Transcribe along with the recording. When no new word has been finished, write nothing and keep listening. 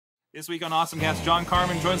This week on AwesomeCast, John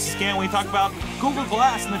Carmen joins us again. We talk about Google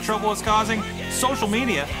Glass and the trouble it's causing, social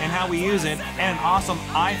media and how we use it, and an awesome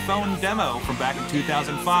iPhone demo from back in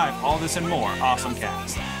 2005. All this and more.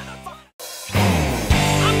 AwesomeCast.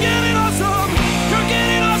 I'm getting awesome. You're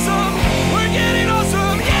getting awesome. We're getting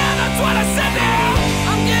awesome. Yeah, that's what I said now.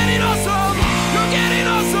 I'm getting awesome. You're getting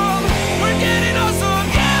awesome. We're getting awesome.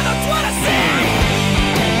 Yeah, that's what I said.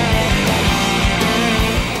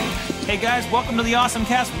 Hey guys, welcome to the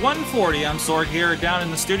AwesomeCast 140. I'm Sorg here, down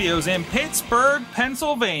in the studios in Pittsburgh,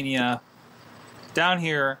 Pennsylvania. Down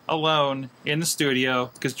here, alone, in the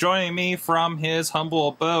studio, because joining me from his humble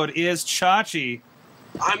abode is Chachi.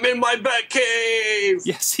 I'm in my bat cave!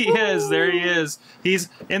 Yes, he is. There he is. He's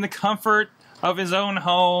in the comfort of his own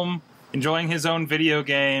home, enjoying his own video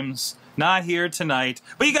games. Not here tonight,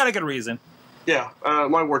 but you got a good reason. Yeah,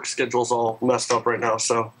 my work schedule's all messed up right now,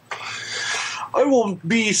 so I will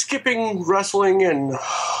be skipping wrestling and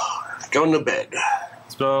going to bed.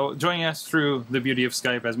 So, joining us through the beauty of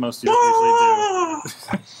Skype, as most of you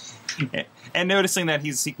usually do. And noticing that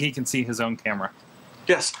he can see his own camera.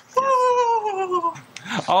 Yes.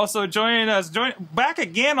 Also joining us, back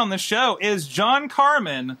again on the show, is John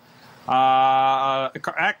Carmen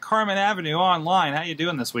at Carmen Avenue Online. How you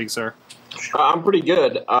doing this week, sir? I'm pretty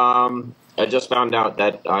good. I just found out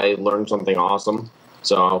that I learned something awesome,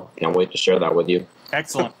 so I can't wait to share that with you.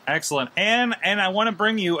 Excellent, excellent. And I want to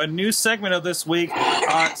bring you a new segment of this week,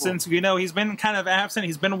 since, you know, he's been kind of absent.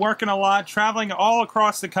 He's been working a lot, traveling all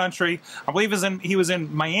across the country. I believe he was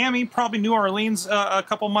in Miami, probably New Orleans a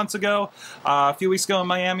couple months ago, a few weeks ago in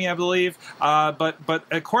Miami, I believe. But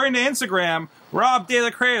according to Instagram, Rob De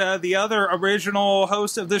La Creta, the other original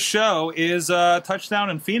host of this show, is touchdown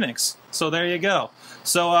in Phoenix. So there you go.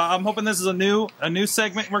 So I'm hoping this is a new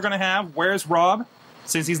segment we're going to have. Where's Rob?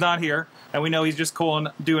 Since he's not here. And we know he's just cool and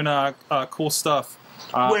doing cool stuff.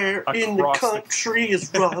 Where in the country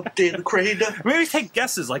is Rob De La Creta? Maybe take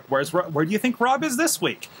guesses, like where do you think Rob is this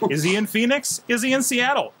week? Is he in Phoenix? Is he in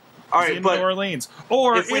Seattle? All is right, he in but New Orleans?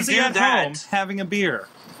 Or is he at home that, having a beer?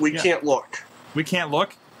 We can't look. We can't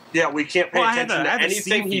look? Yeah, we can't pay attention to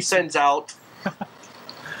anything he sends out.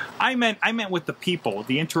 I meant with the people,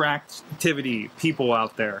 the interactivity people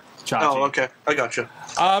out there. Chachi. Oh, okay. I gotcha.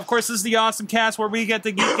 Of course, this is the AwesomeCast where we get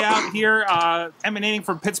to geek out here, emanating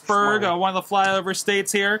from Pittsburgh, one of the flyover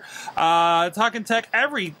states here. Talking tech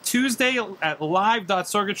every Tuesday at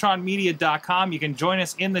live.sorgatronmedia.com. You can join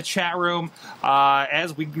us in the chat room,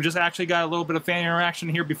 as we just actually got a little bit of fan interaction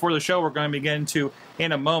here before the show we're going to be getting to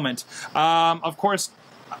in a moment. Of course,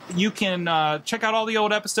 you can check out all the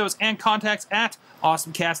old episodes and contacts at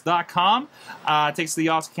AwesomeCast.com. Takes the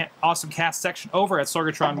AwesomeCast section over at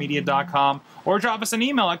sorgatronmedia.com, or drop us an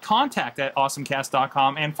email at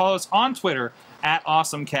contact@awesomecast.com, and follow us on Twitter at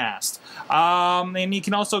AwesomeCast. And you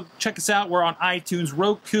can also check us out. We're on iTunes,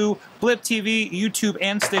 Roku, Blip TV, YouTube,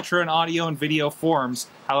 and Stitcher in audio and video forms,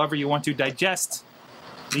 however you want to digest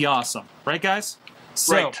the awesome. Right, guys?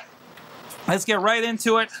 So, right. Let's get right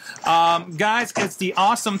into it. Guys, it's the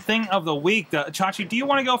awesome thing of the week. Chachi, do you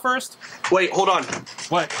want to go first? Wait, hold on.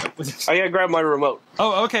 What? I gotta grab my remote.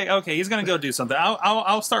 Oh, okay. He's gonna go do something.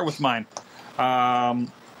 I'll start with mine.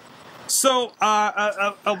 So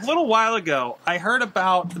a little while ago, I heard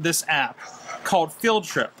about this app called Field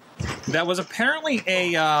Trip that was apparently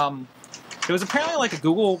like a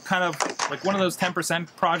Google kind of, like one of those 10%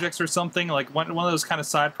 projects or something, like one of those kind of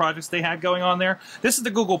side projects they had going on there. This is the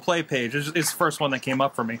Google Play page. It's the first one that came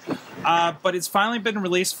up for me. But it's finally been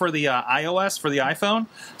released for the iOS, for the iPhone.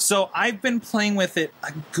 So I've been playing with it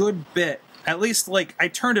a good bit. At least, like, I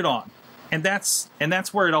turned it on. And that's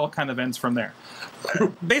where it all kind of ends from there.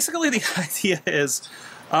 Basically, the idea is,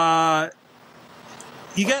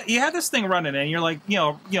 you have this thing running, and you're like,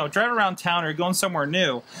 you know, driving around town or going somewhere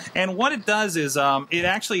new, and what it does is, it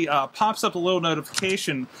actually pops up a little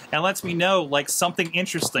notification and lets me know, like, something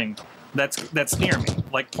interesting that's near me,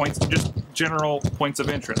 like just general points of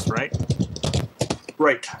interest, right?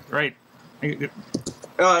 Right. Right.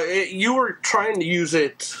 You were trying to use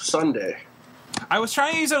it Sunday. I was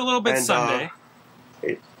trying to use it a little bit Sunday.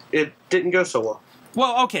 It didn't go so well.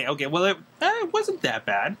 Well, okay. Well, it wasn't that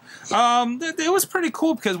bad. It was pretty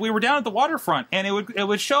cool because we were down at the waterfront, and it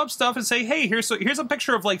would show up stuff and say, "Hey, here's a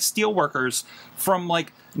picture of like steel workers from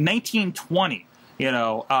like 1920." You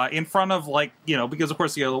know, in front of, like, you know, because of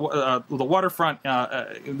course, you know, the waterfront.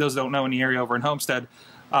 Those that don't know, in the area over in Homestead,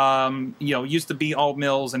 you know, used to be all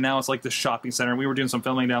mills, and now it's like the shopping center. We were doing some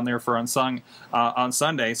filming down there for Unsung on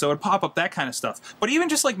Sunday, so it would pop up that kind of stuff. But even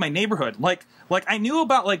just like my neighborhood, like I knew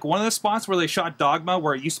about like one of the spots where they shot Dogma,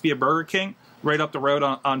 where it used to be a Burger King. right up the road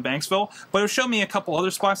on Banksville. But it showed me a couple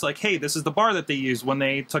other spots like, hey, this is the bar that they used when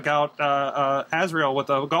they took out Azrael with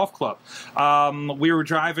a golf club. We were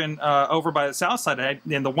driving over by the south side,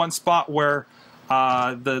 in the one spot where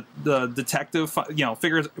the detective,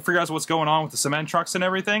 figures out what's going on with the cement trucks and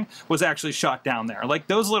everything, was actually shot down there. Like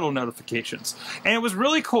those little notifications, and it was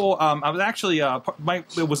really cool. I was actually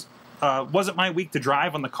wasn't my week to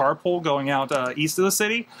drive on the carpool going out east of the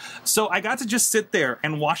city, so I got to just sit there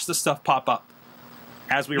and watch the stuff pop up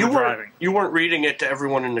as we were driving. You weren't reading it to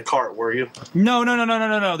everyone in the car, were you?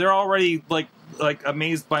 No. They're already like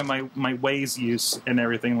amazed by my Waze use and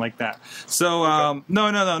everything like that. So Okay.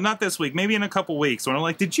 No, not this week. Maybe in a couple weeks when I'm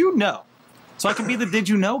like, did you know? So I can be the did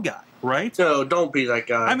you know guy, right? No, don't be that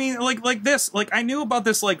guy. I mean, like this. Like I knew about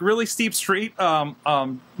this like really steep street,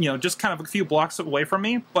 just kind of a few blocks away from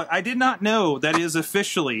me, but I did not know that is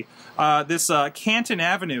officially this Canton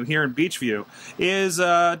Avenue here in Beachview is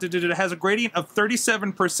has a gradient of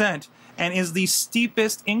 37% and is the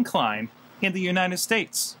steepest incline in the United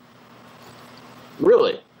States.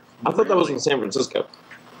 Really? I thought that was in San Francisco.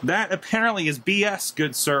 That apparently is BS,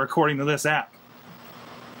 good sir, according to this app.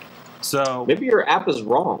 So Maybe your app is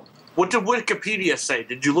wrong. What did Wikipedia say?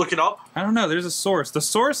 Did you look it up? I don't know. There's a source. The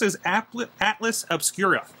source is Atlas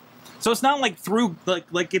Obscura. So it's not like through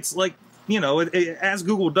like it's like as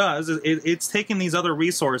Google does. It's taking these other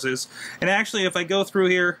resources, and actually, if I go through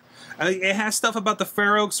here, it has stuff about the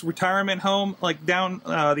Fair Oaks retirement home, like down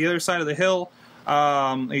the other side of the hill.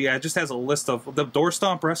 Yeah, it just has a list of the Door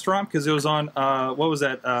Stomp restaurant because it was on what was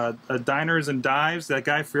that? Diners and Dives, that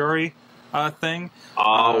Guy Fieri thing.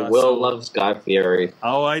 Oh, Will loves Guy Fieri.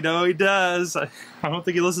 Oh, I know he does. I don't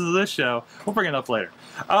think he listens to this show. We'll bring it up later.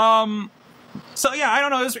 So yeah, I don't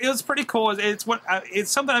know. It was pretty cool. It's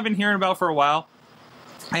something I've been hearing about for a while.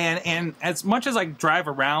 And as much as I drive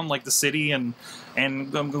around like the city and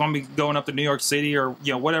I'm going to be going up to New York City or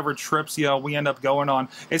whatever trips we end up going on,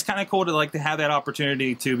 it's kind of cool to have that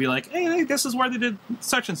opportunity to be like, hey, this is where they did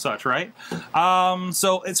such and such, right?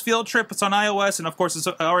 So it's Field Trip. It's on iOS, and of course it's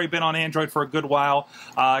already been on Android for a good while.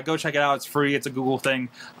 Go check it out. It's free. It's a Google thing,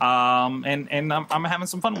 and I'm having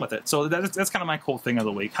some fun with it. So that's kind of my cool thing of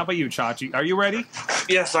the week. How about you, Chachi? Are you ready?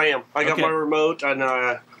 Yes, I am. I got Okay. my remote, and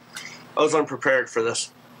I was unprepared for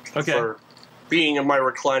this. Okay. For being in my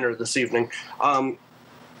recliner this evening.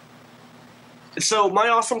 So my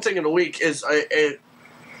awesome thing of the week is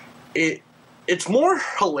it's more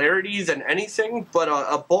hilarity than anything, but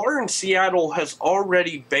a bar in Seattle has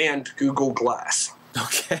already banned Google Glass.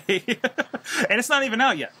 Okay. And it's not even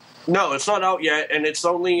out yet. No, it's not out yet, and it's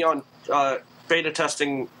only on beta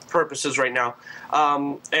testing purposes right now.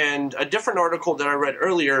 And a different article that I read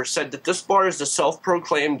earlier said that this bar is a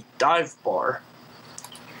self-proclaimed dive bar.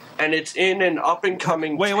 And it's in an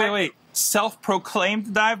up-and-coming... Wait.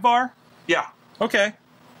 Self-proclaimed dive bar? Yeah. Okay.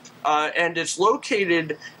 And it's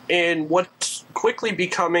located in what's quickly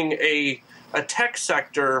becoming a tech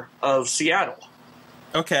sector of Seattle.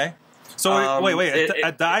 Okay. So wait.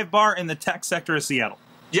 A dive bar in the tech sector of Seattle.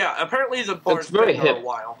 Yeah, apparently the bar's It's very been there hip. a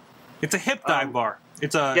while. It's a hip dive bar.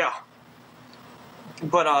 It's a... Yeah.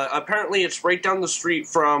 But apparently it's right down the street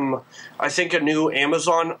from, I think, a new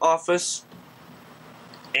Amazon office.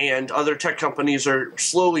 And other tech companies are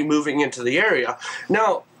slowly moving into the area.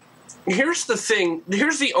 Now, here's the thing.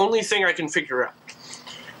 Here's the only thing I can figure out.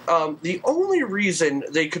 The only reason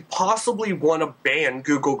they could possibly want to ban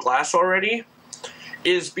Google Glass already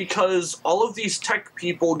is because all of these tech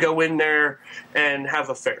people go in there and have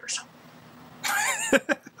affairs.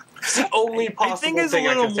 It's the only possible I think it's a thing I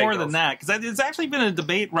little can think more of. than that, because there's actually been a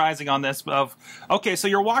debate rising on this of, okay, so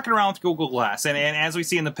you're walking around with Google Glass, and as we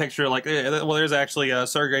see in the picture, like, well, there's actually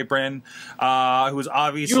Sergey Brin, who's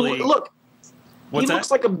obviously... Look, What's he that?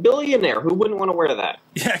 looks like a billionaire. Who wouldn't want to wear that?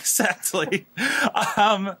 Yeah, exactly.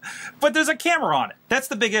 But there's a camera on it. That's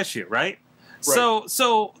the big issue, right?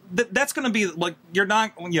 So that's going to be like, you're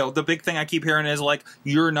not, the big thing I keep hearing is like,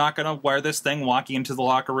 you're not going to wear this thing walking into the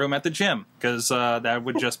locker room at the gym because that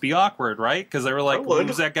would just be awkward, right? Because they were like,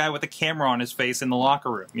 who's that guy with a camera on his face in the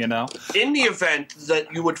locker room, In the event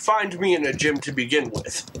that you would find me in a gym to begin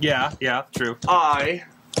with. Yeah, true. I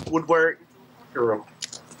would wear it in the locker room.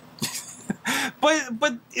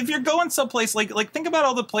 But if you're going someplace like think about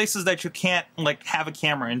all the places that you can't like have a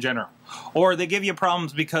camera in general, or they give you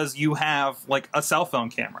problems because you have like a cell phone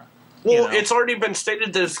camera. Well, it's already been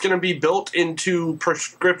stated that it's going to be built into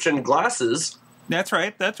prescription glasses. That's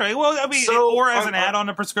right. Well, I mean, or as an add-on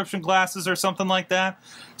to prescription glasses or something like that.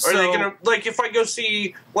 Are they going to, like, if I go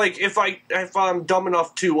see, like, if I'm dumb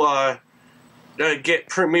enough to get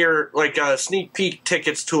premiere, like, sneak peek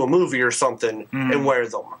tickets to a movie or something and wear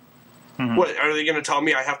them? What, are they going to tell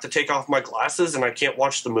me I have to take off my glasses and I can't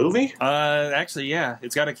watch the movie? Actually, yeah,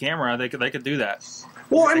 it's got a camera. They could do that.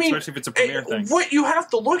 Well, I mean, especially if it's a premiere thing. What you have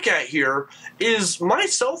to look at here is my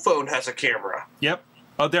cell phone has a camera. Yep.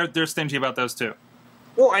 Oh, they're stingy about those too.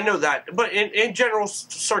 Well, I know that, but in general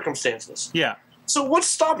circumstances. Yeah. So what's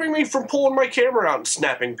stopping me from pulling my camera out and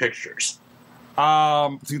snapping pictures?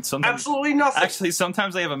 Absolutely nothing. Actually,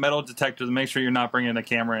 sometimes they have a metal detector to make sure you're not bringing a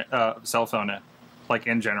camera, cell phone in, like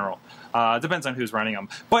in general. Depends on who's running them.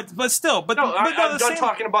 But still. No, I'm done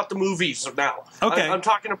talking about the movies now. Okay. I'm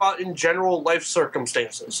talking about in general life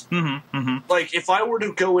circumstances. Mm-hmm, mm-hmm. Like, if I were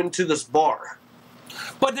to go into this bar...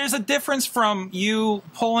 But there's a difference from you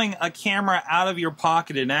pulling a camera out of your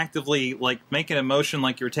pocket and actively, like, making a motion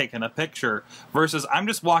like you're taking a picture versus I'm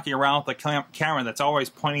just walking around with a camera that's always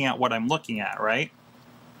pointing out what I'm looking at, right?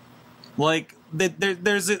 Like, I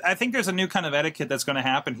think there's a new kind of etiquette that's going to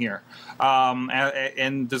happen here.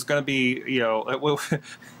 And there's going to be, you know...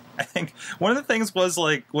 I think one of the things was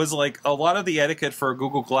like a lot of the etiquette for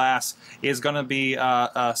Google Glass is going to be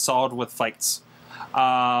solved with fights.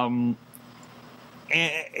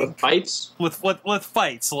 With fights? With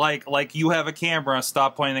fights, like you have a camera,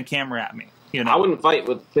 stop pointing the camera at me. You know, I wouldn't fight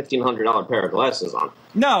with $1,500 pair of glasses on.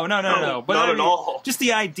 No. But not I at mean, all. Just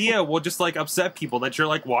the idea will just like upset people that you're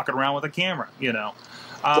like walking around with a camera. You know.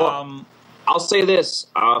 Well, I'll say this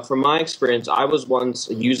from my experience. I was once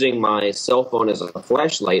using my cell phone as a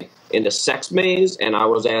flashlight in a sex maze, and I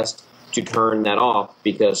was asked to turn that off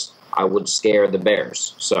because I would scare the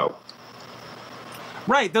bears. So.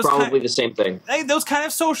 Right, those probably the same thing. Hey, those kind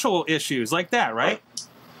of social issues like that, right?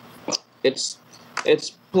 It's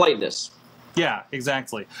politeness. Yeah,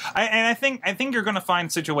 exactly. I think you're going to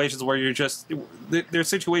find situations where you're just there's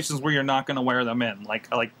situations where you're not going to wear them in, like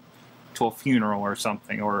to a funeral or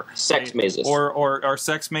something, or sex mazes, or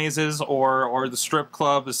sex mazes, or the strip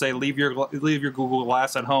club to say leave your Google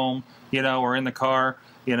Glass at home, you know, or in the car.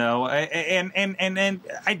 You know, and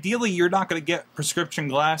ideally you're not going to get prescription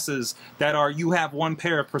glasses that are, you have one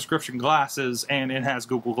pair of prescription glasses and it has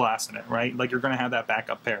Google Glass in it, right? Like you're going to have that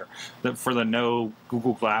backup pair for the no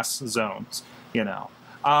Google Glass zones, you know.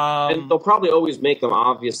 And they'll probably always make them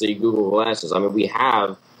obviously Google Glasses. I mean, we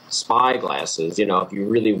have spy glasses. You know, if you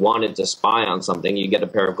really wanted to spy on something, you get a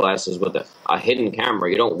pair of glasses with a hidden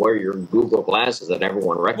camera. You don't wear your Google Glasses that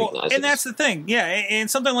everyone recognizes. Well, and that's the thing, yeah.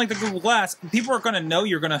 And something like the Google Glass, people are going to know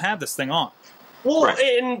you're going to have this thing on. Well, right.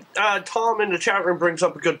 And Tom in the chat room brings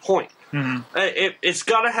up a good point. Mm-hmm. It's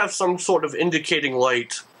got to have some sort of indicating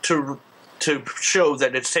light to show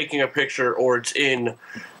that it's taking a picture or it's in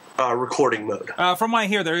recording mode. From what I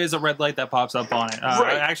hear, there is a red light that pops up on it.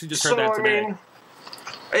 Right. I actually just heard that today. I mean,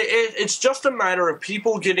 it's just a matter of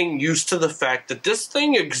people getting used to the fact that this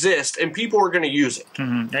thing exists and people are going to use it.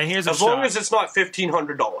 Mm-hmm. And here's as long as it's not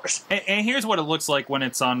 $1,500. And here's what it looks like when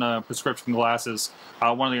it's on prescription glasses,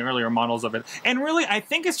 one of the earlier models of it. And really, I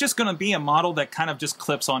think it's just going to be a model that kind of just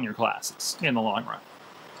clips on your glasses in the long run.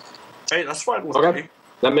 Hey, that's fine with okay. me.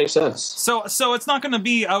 That makes sense. So it's not going to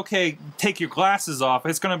be, okay, take your glasses off.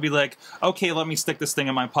 It's going to be like, okay, let me stick this thing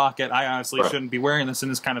in my pocket. I honestly shouldn't be wearing this in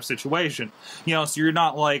this kind of situation. You know, so you're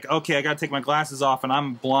not like, okay, I got to take my glasses off and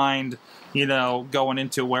I'm blind, you know, going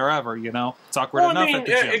into wherever, you know. It's awkward enough at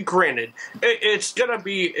the gym. Granted, it's going to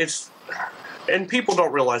be, and people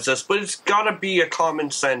don't realize this, but it's got to be a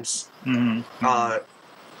common sense, a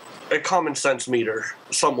common sense meter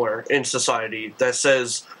somewhere in society that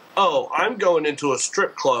says, oh, I'm going into a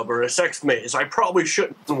strip club or a sex maze. I probably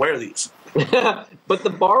shouldn't wear these. But the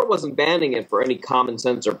bar wasn't banning it for any common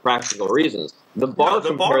sense or practical reasons. The bar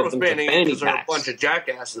was banning it because they're a bunch of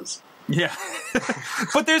jackasses. Yeah.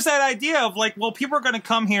 But there's that idea of like, well, people are going to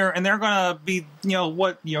come here and they're going to be,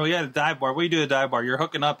 a dive bar. What do you do at a dive bar? You're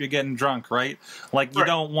hooking up, you're getting drunk, right? Like, you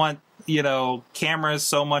don't want, cameras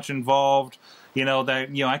so much involved. That,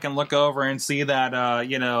 I can look over and see that,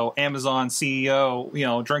 Amazon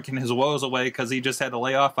CEO, drinking his woes away because he just had to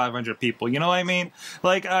lay off 500 people. You know what I mean?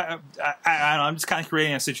 Like, I don't know, I'm just kind of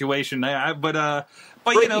creating a situation. But that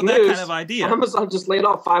kind of idea. Amazon just laid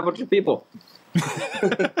off 500 people.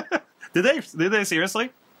 Did they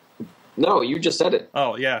seriously? No, you just said it.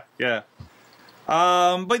 Oh, yeah.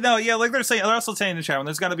 But no, yeah, like they're also saying in the chat room,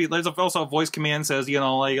 there's also a voice command says,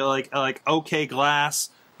 like okay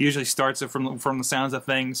glass. Usually starts it from the sounds of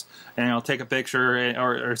things, and I'll take a picture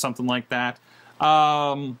or something like that.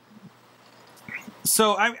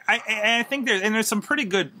 So I think there's some pretty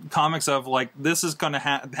good comics of like this is going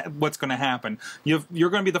to what's going to happen. You're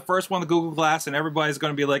going to be the first one to Google Glass, and everybody's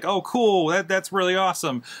going to be like, oh, cool, that's really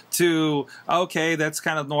awesome. To okay, that's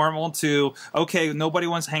kind of normal. To okay, nobody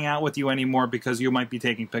wants to hang out with you anymore because you might be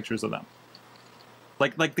taking pictures of them.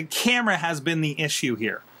 like the camera has been the issue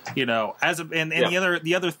here. You know, and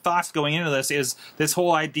the other thoughts going into this is this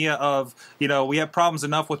whole idea of, you know, we have problems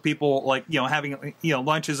enough with people like, you know, having, you know,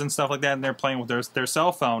 lunches and stuff like that, and they're playing with their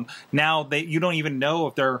cell phone. Now you don't even know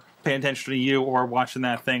if they're paying attention to you or watching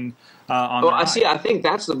that thing on. Well, I think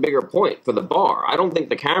that's the bigger point for the bar. I don't think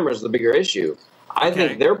the camera is the bigger issue. I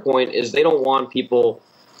think their point is they don't want people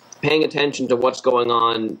paying attention to what's going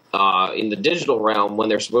on in the digital realm when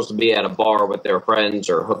they're supposed to be at a bar with their friends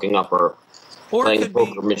or hooking up or playing a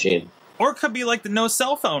poker machine. Or it could be like the no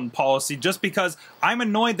cell phone policy, just because I'm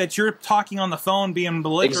annoyed that you're talking on the phone, being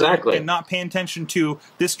belligerent, and not paying attention to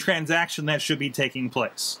this transaction that should be taking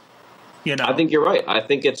place. You know, I think you're right. I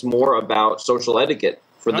think it's more about social etiquette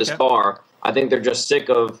for this bar. I think they're just sick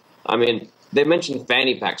of, I mean, they mentioned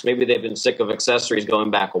fanny packs. Maybe they've been sick of accessories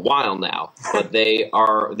going back a while now, but they're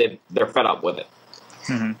fed up with it.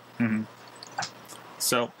 Mm-hmm. Mm-hmm.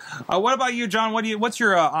 So, what about you, John? What's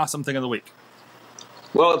your awesome thing of the week?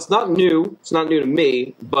 Well, it's not new. It's not new to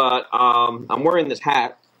me, but I'm wearing this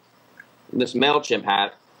hat, this MailChimp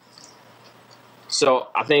hat. So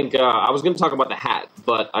I think I was going to talk about the hat,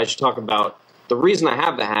 but I should talk about the reason I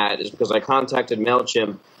have the hat is because I contacted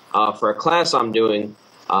MailChimp for a class I'm doing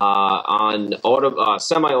on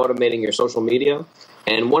semi-automating your social media.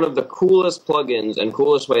 And one of the coolest plugins and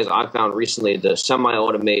coolest ways I found recently to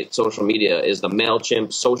semi-automate social media is the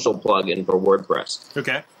MailChimp social plugin for WordPress.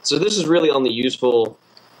 Okay. So this is really only useful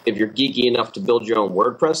if you're geeky enough to build your own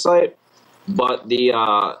WordPress site. But the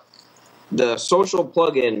social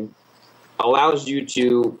plugin allows you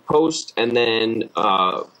to post and then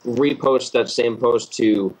repost that same post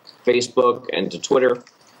to Facebook and to Twitter.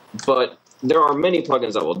 But there are many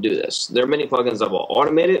plugins that will do this. There are many plugins that will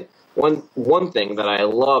automate it. One thing that I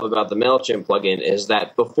love about the MailChimp plugin is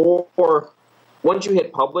that once you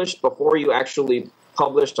hit publish, before you actually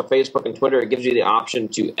publish to Facebook and Twitter, it gives you the option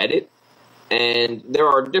to edit. And there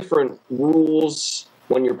are different rules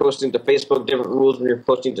when you're posting to Facebook, different rules when you're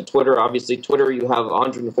posting to Twitter. Obviously, Twitter, you have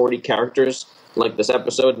 140 characters, like this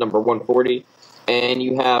episode, number 140. And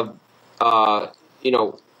you have,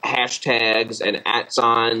 hashtags and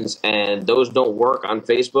 @signs, and those don't work on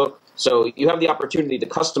Facebook. So you have the opportunity to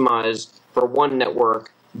customize for one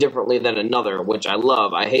network differently than another, which I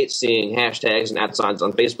love. I hate seeing hashtags and @signs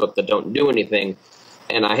on Facebook that don't do anything,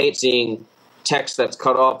 and I hate seeing text that's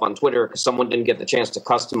cut off on Twitter because someone didn't get the chance to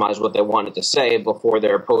customize what they wanted to say before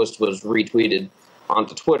their post was retweeted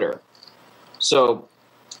onto Twitter. So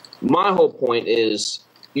my whole point is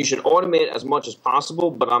you should automate as much as possible,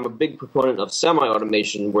 but I'm a big proponent of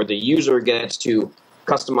semi-automation where the user gets to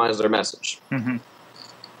customize their message. Mm-hmm.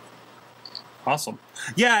 Awesome.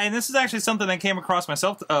 Yeah, and this is actually something that came across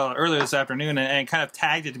myself earlier this afternoon, and kind of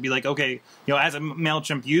tagged it to be like, okay, you know, as a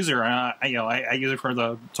MailChimp user, I use it for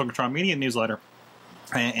the Tokatron Media newsletter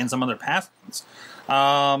and some other past ones.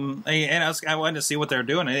 And I wanted to see what they're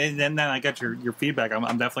doing, and then I got your feedback.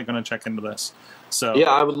 I'm definitely going to check into this. So yeah,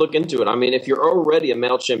 I would look into it. I mean, if you're already a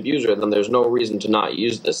MailChimp user, then there's no reason to not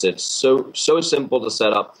use this. It's so simple to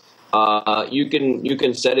set up. You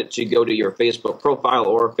can set it to go to your Facebook profile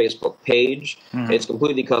or Facebook page. Mm-hmm. It's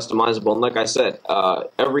completely customizable, and like I said,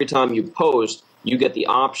 every time you post, you get the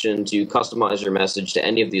option to customize your message to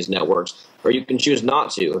any of these networks, or you can choose not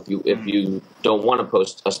to if you don't want to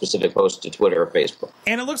post a specific post to Twitter or Facebook.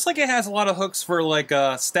 And it looks like it has a lot of hooks for like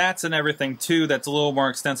stats and everything too. That's a little more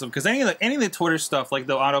extensive, because any of the Twitter stuff, like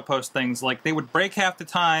the auto post things, like they would break half the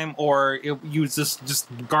time, or you just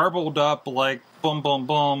garbled up like boom boom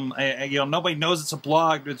boom. Nobody knows it's a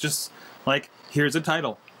blog. It's just like, here's a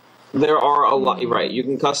title. There are a lot. Right, you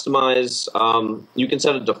can customize. You can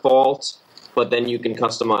set a default. But then you can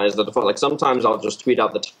customize the default. Like sometimes I'll just tweet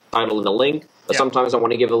out the title and the link. But sometimes I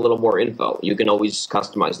want to give it a little more info. You can always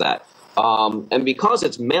customize that. And because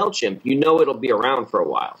it's MailChimp, it'll be around for a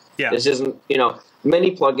while. Yeah. This isn't,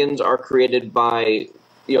 many plugins are created by,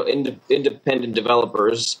 independent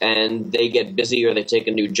developers, and they get busy or they take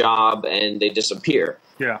a new job and they disappear.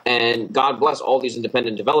 Yeah. And God bless all these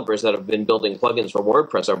independent developers that have been building plugins for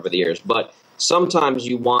WordPress over the years. But sometimes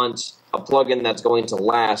you want a plugin that's going to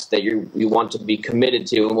last, that you want to be committed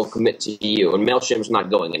to and will commit to you. And MailChimp's not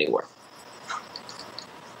going anywhere.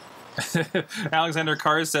 Alexander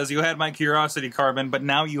Carr says, you had my curiosity, Carbon, but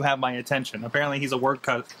now you have my attention. Apparently he's a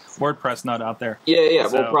WordPress nut out there. Yeah.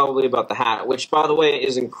 So. Well, probably about the hat, which, by the way,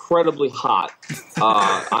 is incredibly hot.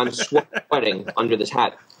 I'm sweating under this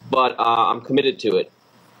hat, but I'm committed to it.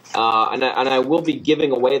 And I will be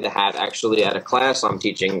giving away the hat, actually, at a class I'm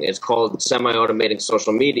teaching. It's called Semi-Automating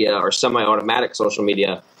Social Media, or Semi-Automatic Social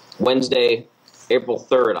Media. Wednesday, April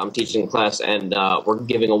 3rd, I'm teaching the class, and we're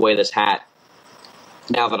giving away this hat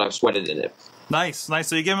now that I've sweated in it. Nice.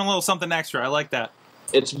 So you give him a little something extra. I like that.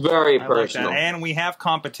 It's very I personal. like that. And we have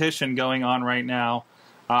competition going on right now.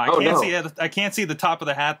 I can't see the top of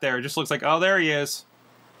the hat there. It just looks like, oh, there he is.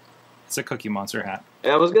 It's a Cookie Monster hat.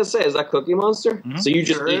 I was gonna say, is that Cookie Monster? Mm-hmm. So you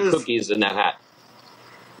just eat cookies in that hat.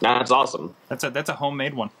 That's awesome. That's a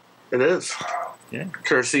homemade one. It is. Yeah.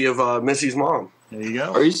 Courtesy of Missy's mom. There you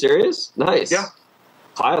go. Are you serious? Nice. Yeah.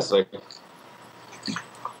 Classic.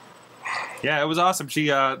 Yeah, it was awesome. She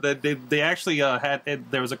they actually had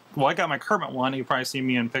there was I got my Kermit one. You probably see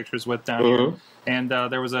me in pictures with down here, and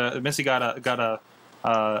there was Missy got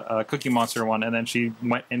a Cookie Monster one, and then she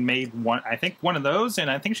went and made one. I think one of those, and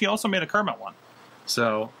I think she also made a Kermit one.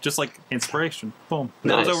 So just like inspiration, boom.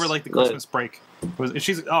 That was over like the Christmas break.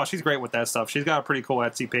 She's great with that stuff. She's got a pretty cool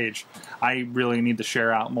Etsy page. I really need to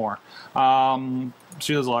share out more.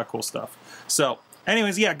 She does a lot of cool stuff. So.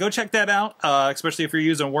 Anyways, yeah, go check that out, especially if you're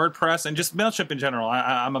using WordPress and just MailChimp in general.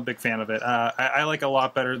 I'm a big fan of it. I like it a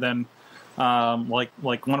lot better than like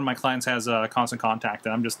one of my clients has Constant Contact,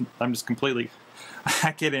 and I'm just completely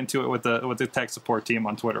I get into it with the tech support team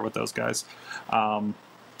on Twitter with those guys. All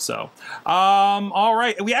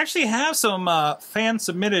right, we actually have some fan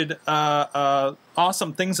submitted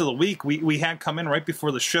awesome things of the week we had come in right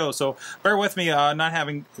before the show, so bear with me not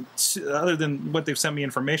having other than what they've sent me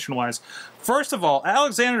information wise. First of all,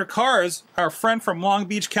 Alexander Cars, our friend from Long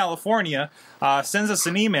Beach, California, sends us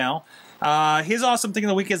an email. His awesome thing of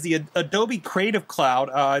the week is the Adobe Creative Cloud.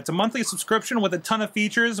 It's a monthly subscription with a ton of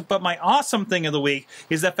features, but my awesome thing of the week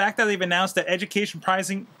is the fact that they've announced that education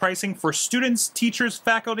pricing for students, teachers,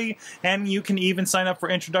 faculty, and you can even sign up for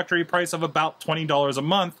introductory price of about $20 a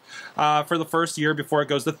month for the first year before it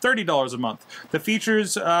goes to $30 a month. The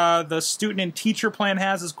features the student and teacher plan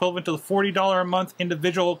has is equivalent to the $40 a month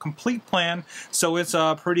individual complete plan, so it's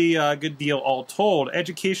a pretty good deal all told.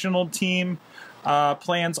 Educational team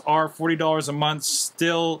plans are $40 a month,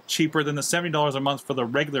 still cheaper than the $70 a month for the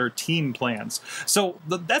regular team plans. So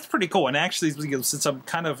that's pretty cool. And actually, since I'm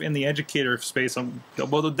kind of in the educator space, they're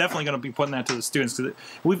definitely going to be putting that to the students, because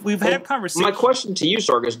we've had conversations. My question to you,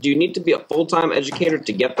 Sargus, do you need to be a full-time educator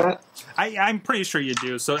to get that? I'm pretty sure you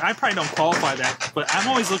do. So I probably don't qualify that, but I'm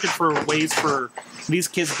always looking for ways for these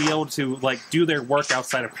kids to be able to like do their work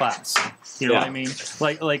outside of class. You know what I mean?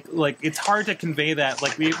 Like it's hard to convey that.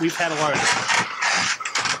 Like we've had a lot of.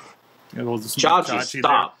 Chachi,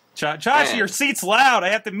 stop. Chachi, your seat's loud. I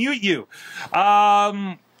have to mute you.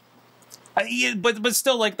 But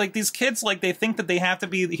still, like these kids, like they think that they have to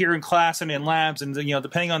be here in class and in labs, and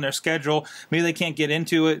depending on their schedule, maybe they can't get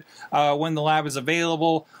into it when the lab is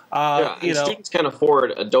available. Students can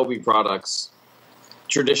afford Adobe products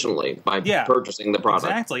traditionally by purchasing the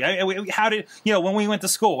product. Exactly. How did when we went to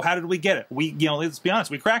school? How did we get it? Let's be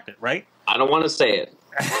honest, we cracked it, right? I don't want to say it.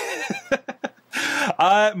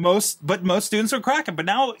 Most students are cracking, but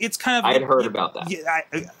now it's kind of. I had heard about that.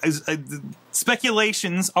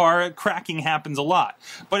 Speculations are cracking happens a lot,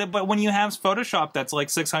 but when you have Photoshop that's like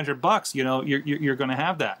 $600, you're going to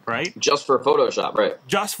have that, right? Just for Photoshop, right?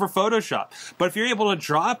 Just for Photoshop. But if you're able to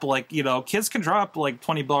drop kids can drop like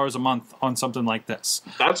 $20 a month on something like this.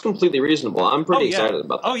 That's completely reasonable. I'm pretty excited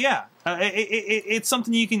about that. Oh yeah. It's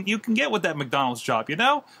something you can get with that McDonald's job,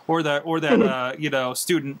 or that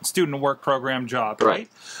student work program job, right?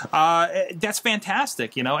 That's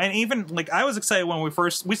fantastic, and even like I was excited when we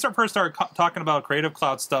first started talking about Creative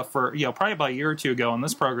Cloud stuff for probably about a year or two ago on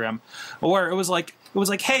this program, where it was like,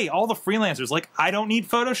 hey, all the freelancers, like, I don't need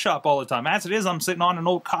Photoshop all the time. As it is, I'm sitting on an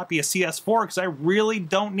old copy of CS4 because I really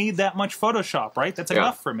don't need that much Photoshop, right? That's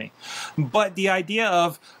enough for me. But the idea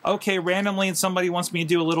of, okay, randomly somebody wants me to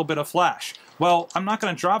do a little bit of Flash. Well, I'm not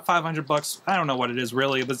going to drop $500. I don't know what it is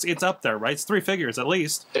really, but it's up there, right? It's 3 figures at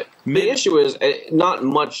least. The issue is not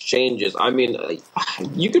much changes. I mean,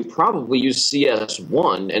 you could probably use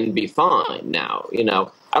CS1 and be fine now,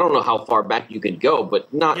 I don't know how far back you could go,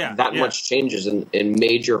 but not that much changes in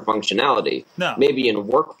major functionality. No. Maybe in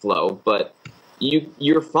workflow, but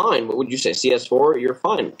you're fine. What would you say? CS4? You're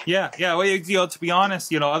fine. Yeah. Well, to be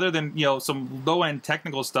honest, other than some low end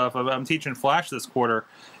technical stuff, I'm teaching Flash this quarter,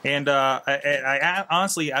 and I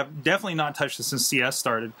honestly, I've definitely not touched it since CS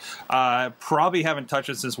started. Probably haven't touched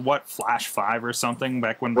it since Flash 5 or something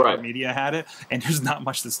back when Media had it, and there's not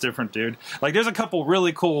much that's different, dude. Like there's a couple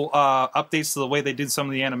really cool updates to the way they did some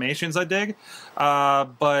of the animations I dig,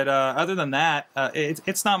 but other than that,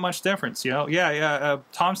 it's not much difference.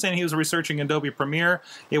 Tom's saying he was researching Adobe Premiere.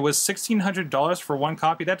 It was $1,600 for one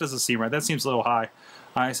copy. That doesn't seem right. That seems a little high.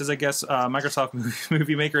 He says, I guess Microsoft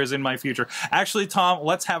Movie Maker is in my future. Actually, Tom,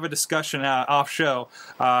 let's have a discussion off show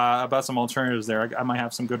about some alternatives there. I might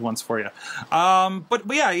have some good ones for you. But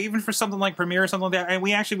yeah, even for something like Premiere or something like that, and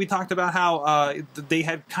we talked about how they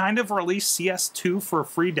had kind of released CS2 for a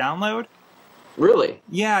free download. Really?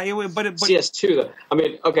 Yeah, but CS2. I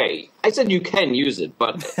mean, okay, I said you can use it,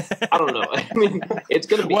 but I don't know. I mean, it's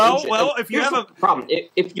going to be well. If you have a problem,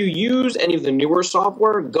 if you use any of the newer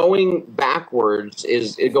software, going backwards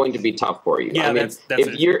is going to be tough for you. Yeah, I mean, that's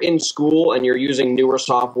if you're in school and you're using newer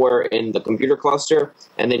software in the computer cluster,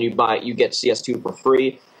 and then you get CS2 for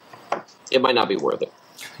free, it might not be worth it.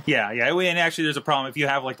 Yeah. And actually, there's a problem if you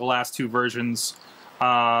have like the last two versions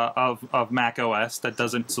of Mac OS that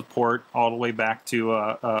doesn't support all the way back to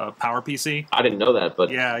PowerPC. I didn't know that, but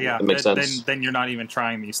yeah, it makes sense. Then you're not even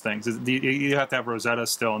trying these things. You have to have Rosetta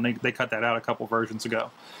still, and they cut that out a couple versions ago.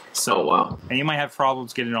 So, oh, wow. And you might have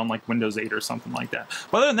problems getting it on like Windows 8 or something like that.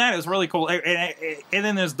 But other than that, it's really cool. And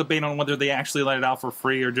then there's debate on whether they actually let it out for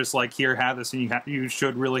free or just like, here, have this, and you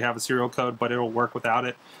should really have a serial code, but it'll work without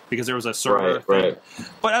it because there was a server thing. Right.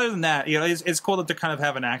 But other than that, it's cool that they're kind of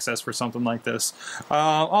having access for something like this.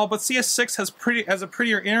 But CS6 has a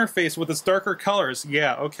prettier interface with its darker colors.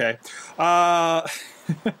 Yeah, okay.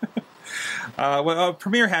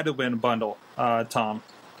 Premiere had to win a bundle, Tom.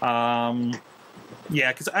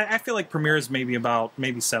 Yeah, because I feel like Premiere is maybe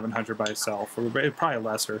 $700 by itself, or probably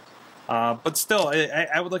lesser. But still,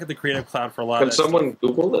 I would look at the Creative Cloud for a lot of that stuff. Can someone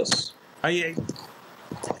Google this? I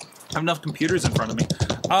have enough computers in front of me.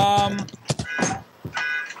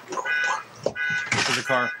 There's a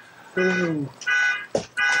car.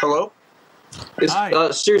 Hello?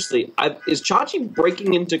 Hi. Seriously, is Chachi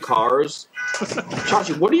breaking into cars?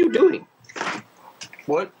 Chachi, what are you doing?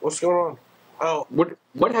 What's going on? Oh.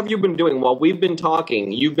 What have you been doing while we've been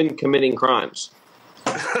talking? You've been committing crimes.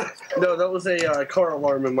 No, that was a car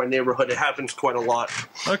alarm in my neighborhood. It happens quite a lot.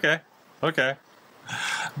 Okay.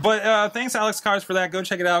 But thanks, Alex Cars, for that. Go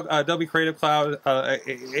check it out. Adobe Creative Cloud.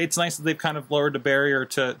 It's nice that they've kind of lowered the barrier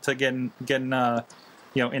to getting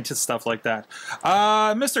into stuff like that.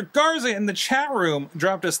 Mr. Garza in the chat room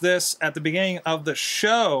dropped us this at the beginning of the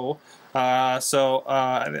show. So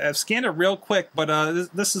I've scanned it real quick, but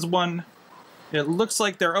this is one. It looks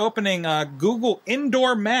like they're opening Google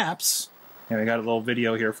Indoor Maps. Yeah, we got a little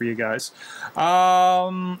video here for you guys.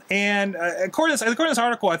 And according to this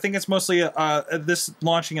article, I think it's mostly this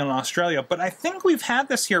launching in Australia. But I think we've had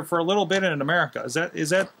this here for a little bit in America. Is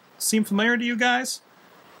that seem familiar to you guys?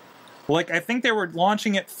 Like, I think they were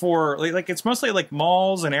launching it for like it's mostly like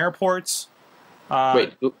malls and airports.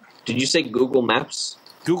 Wait, did you say Google Maps?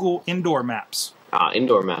 Google Indoor Maps.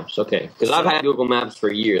 Indoor Maps. Okay, because I've had Google Maps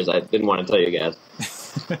for years. I didn't want to tell you guys.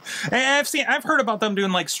 And I've heard about them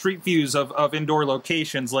doing like street views of indoor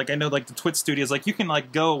locations. Like I know like the Twit Studios, like you can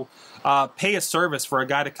like go pay a service for a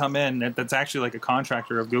guy to come in that's actually like a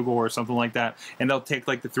contractor of Google or something like that, and they'll take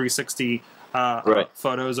like the 360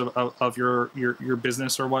 photos of your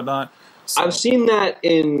business or whatnot. So. I've seen that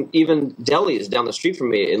in even delis down the street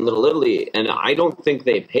from me in Little Italy, and I don't think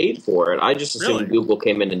they paid for it. I just assumed Google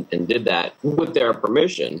came in and did that with their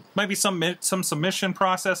permission. Might be some submission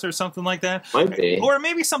process or something like that. Might be. Or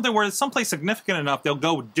maybe something where it's someplace significant enough, they'll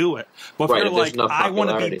go do it. But if you're like, I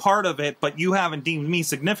want to be part of it, but you haven't deemed me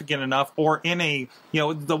significant enough, or in a,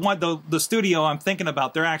 the studio I'm thinking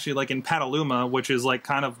about, they're actually like in Petaluma, which is like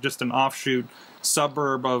kind of just an offshoot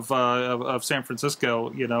suburb of San Francisco,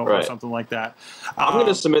 or something like that. I'm going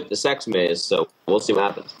to submit the sex maze, so we'll see what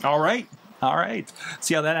happens. All right.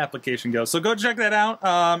 See how that application goes. So go check that out.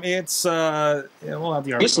 It's we'll have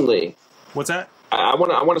the article. Recently, what's that? I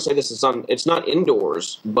want to say this is it's not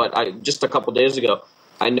indoors, but just a couple days ago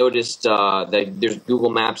I noticed that there's Google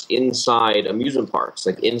Maps inside amusement parks,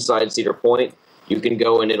 like inside Cedar Point. You can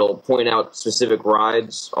go and it'll point out specific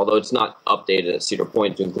rides, although it's not updated at Cedar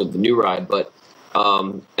Point to include the new ride, but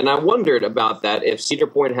and I wondered about that, if Cedar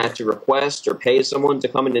Point had to request or pay someone to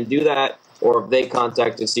come in and do that, or if they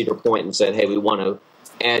contacted Cedar Point and said, hey, we want to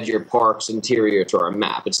add your park's interior to our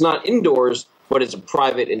map. It's not indoors, but it's a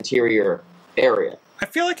private interior area. I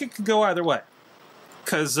feel like it could go either way.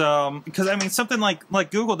 Because I mean, something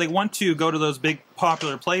like Google, they want to go to those big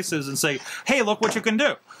popular places and say, hey, look what you can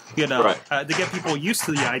do. To get people used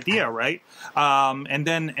to the idea, right? And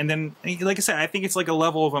then, like I said, I think it's like a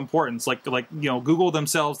level of importance. Like Google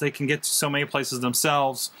themselves, they can get to so many places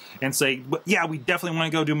themselves and say, yeah, we definitely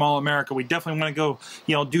want to go do Mall of America. We definitely want to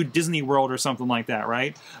go, do Disney World or something like that,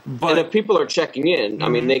 right? But and if people are checking in, I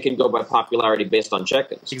mean, they can go by popularity based on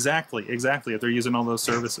check-ins. Exactly. If they're using all those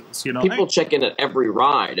services, people check in at every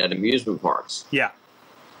ride at amusement parks. Yeah,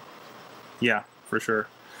 for sure.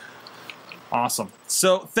 Awesome.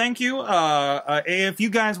 So thank you. If you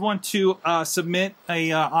guys want to submit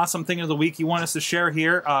a awesome thing of the week you want us to share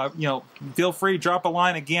here, feel free, drop a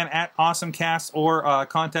line again at AwesomeCast or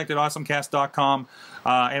contact at AwesomeCast.com.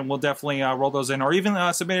 And we'll definitely roll those in, or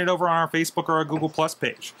even submit it over on our Facebook or our Google Plus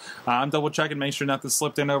page. I'm double checking, make sure nothing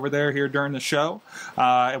slipped in over there here during the show.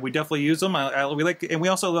 And we definitely use them. We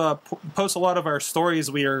also post a lot of our stories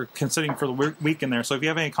we are considering for the week in there. So if you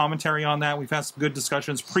have any commentary on that, we've had some good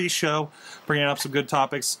discussions pre-show, bringing up some good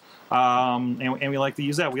topics, and we like to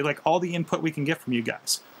use that. We like all the input we can get from you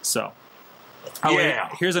guys. So.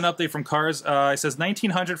 Here's an update from Cars. It says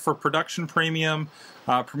 $1,900 for production premium.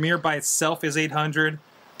 Premiere by itself is $800.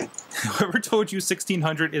 Whoever told you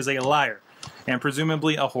 $1,600 is a liar, and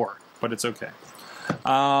presumably a whore. But it's okay.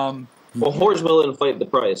 Well, whores will inflate the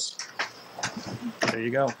price. There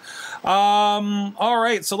you go. All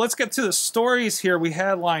right, so let's get to the stories here we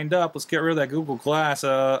had lined up. Let's get rid of that Google Glass.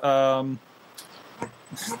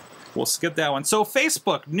 We'll skip that one. So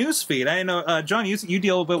Facebook newsfeed. I know, John, you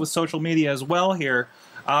deal a little bit with social media as well here.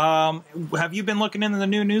 Have you been looking into the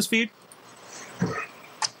new newsfeed?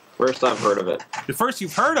 First I've heard of it. The first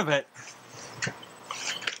you've heard of it.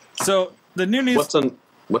 So the new news. What's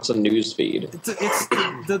a newsfeed?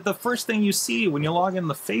 It's the first thing you see when you log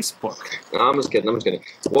into Facebook. I'm just kidding.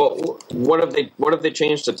 Well, what have they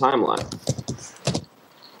changed to timeline?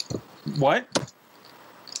 What?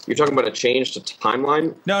 You're talking about a change to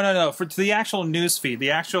timeline? No. To the actual news feed, the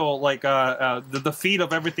actual the feed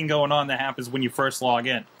of everything going on that happens when you first log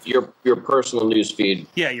in. Your personal news feed.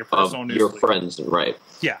 Yeah, your personal news your feed. Friends, right?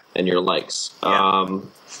 Yeah. And your likes. Yeah.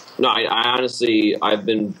 No, I honestly I've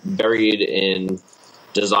been buried in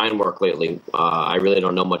design work lately. I really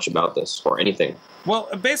don't know much about this or anything. Well,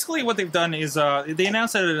 basically what they've done is they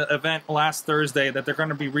announced at an event last Thursday that they're going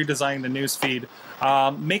to be redesigning the news feed,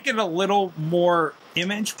 make it a little more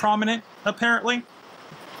image prominent, apparently.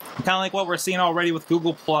 Kind of like what we're seeing already with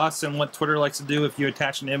Google Plus and what Twitter likes to do if you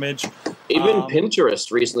attach an image. Even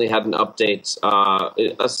Pinterest recently had an update,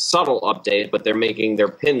 a subtle update, but they're making their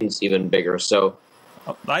pins even bigger. So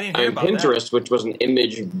I didn't hear about Pinterest, that. which was an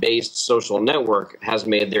image-based social network, has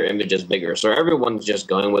made their images bigger. So everyone's just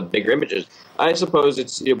going with bigger images. I suppose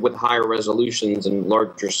it's with higher resolutions and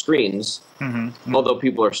larger screens, although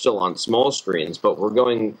people are still on small screens. But we're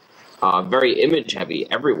going very image-heavy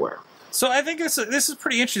everywhere. So I think this is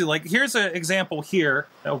pretty interesting. Like, here's an example here.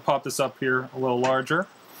 I'll pop this up here a little larger.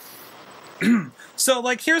 So,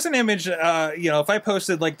 like, here's an image, if I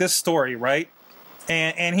posted, like, this story, right?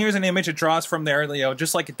 And here's an image it draws from there,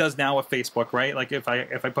 just like it does now with Facebook, right? Like if I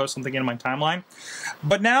post something in my timeline.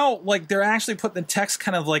 But now, like, they're actually putting the text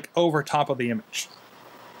kind of like over top of the image.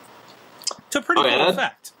 To a pretty cool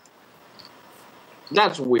effect.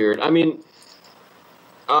 That's weird. I mean,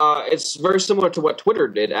 it's very similar to what Twitter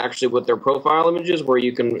did, actually, with their profile images, where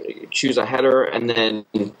you can choose a header and then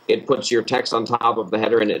it puts your text on top of the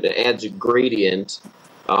header and it adds a gradient.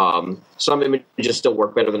 Some images still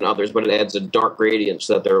work better than others, but it adds a dark gradient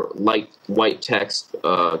so that their light white text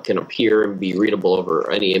can appear and be readable over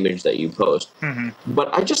any image that you post.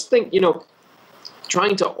 But I just think,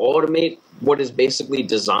 trying to automate what is basically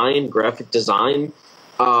design, graphic design,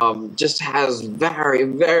 just has very,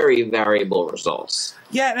 very variable results.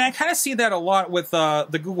 Yeah, and I kind of see that a lot with the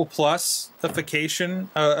Google Plus-ification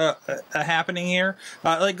happening here.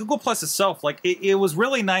 Like Google Plus itself, like it was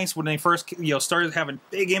really nice when they first started having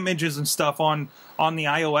big images and stuff on the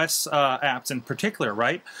iOS apps in particular,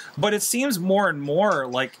 right? But it seems more and more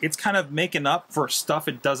like it's kind of making up for stuff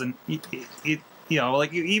it doesn't.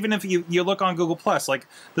 Like even if you look on Google Plus, like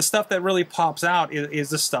the stuff that really pops out is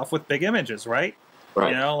the stuff with big images, right?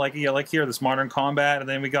 Right. Like here, this Modern Combat, and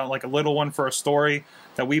then we got like a little one for a story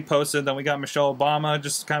that we posted. Then we got Michelle Obama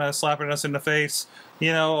just kind of slapping us in the face,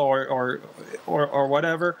 or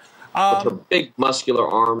whatever. With her big muscular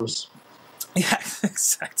arms. Yeah,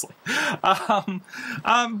 exactly. But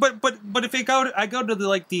if I go to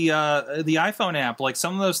the iPhone app, like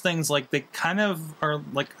some of those things, like they kind of are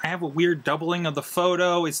like I have a weird doubling of the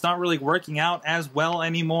photo. It's not really working out as well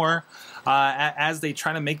anymore. As they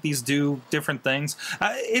try to make these do different things.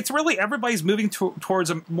 It's really everybody's moving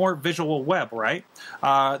towards a more visual web, right?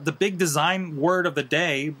 The big design word of the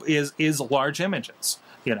day is large images.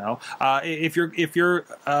 If you're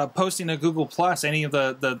posting to Google Plus, any of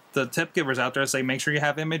the tip givers out there say make sure you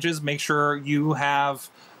have images, make sure you have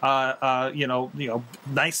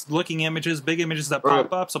nice looking images, big images that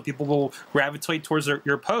pop up, so people will gravitate towards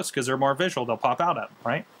your post because they're more visual. They'll pop out at them,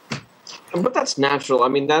 right? But that's natural. I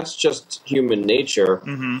mean, that's just human nature.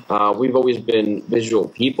 We've always been visual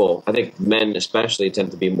people. I think men especially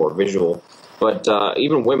tend to be more visual. But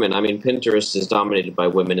even women, I mean, Pinterest is dominated by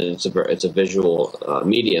women, and it's a visual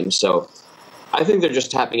medium. So I think they're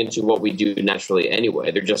just tapping into what we do naturally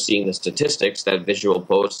anyway. They're just seeing the statistics that visual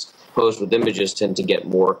posts with images tend to get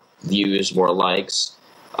more views, more likes.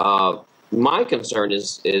 My concern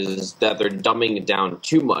is that they're dumbing it down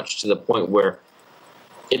too much to the point where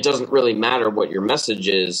it doesn't really matter what your message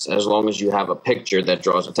is as long as you have a picture that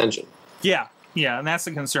draws attention. Yeah, and that's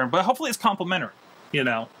the concern. But hopefully it's complementary, in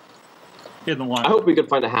the long I hope we could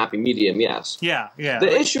find a happy medium, yes. Yeah. The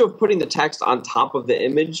issue of putting the text on top of the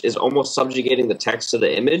image is almost subjugating the text to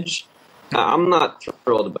the image. I'm not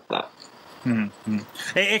thrilled about that.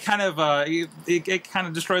 It kind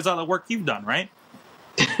of destroys all the work you've done, right?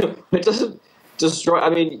 It doesn't destroy. I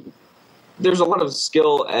mean, there's a lot of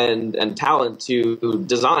skill and talent to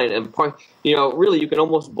design, and really you can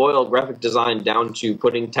almost boil graphic design down to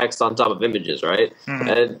putting text on top of images, right?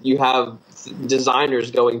 And you have designers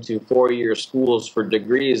going to 4-year schools for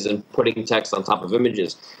degrees and putting text on top of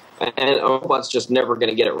images, and a robot's just never going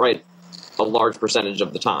to get it right a large percentage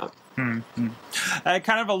of the time.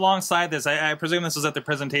 Kind of alongside this, I presume this was at the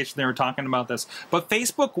presentation they were talking about this, but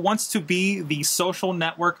Facebook wants to be the social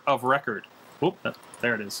network of record. Oop,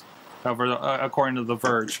 there it is. According to The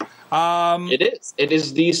Verge. It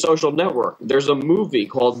is the social network. There's a movie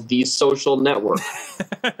called The Social Network.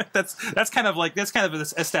 that's kind of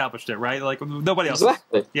established it, right? Like nobody else.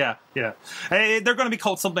 Exactly. Yeah. Hey, they're going to be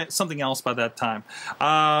called something else by that time.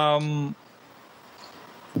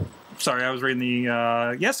 Sorry, I was reading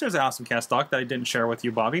the yesterday's AwesomeCast doc that I didn't share with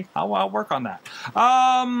you, Bobby. I'll work on that.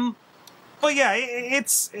 But yeah,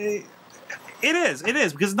 It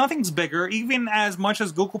is, because nothing's bigger, even as much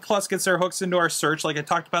as Google Plus gets their hooks into our search, like I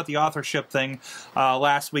talked about the authorship thing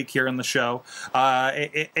last week here in the show,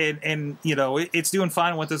 and it's doing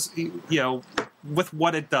fine with this, with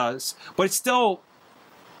what it does, but it's still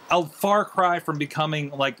a far cry from becoming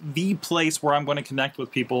like the place where I'm going to connect with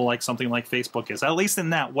people like something like Facebook is, at least in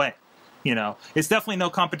that way. It's definitely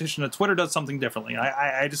no competition. Twitter does something differently.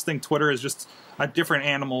 I just think Twitter is just a different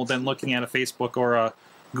animal than looking at a Facebook or a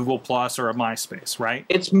Google Plus or a MySpace, right?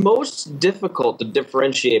 It's most difficult to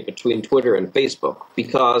differentiate between Twitter and Facebook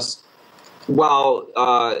because while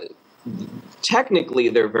technically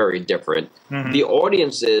they're very different, the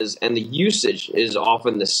audiences and the usage is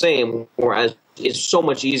often the same, whereas it's so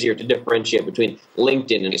much easier to differentiate between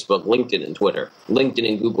LinkedIn and Facebook, LinkedIn and Twitter, LinkedIn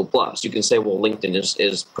and Google Plus. You can say, well, LinkedIn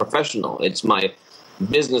is professional. It's my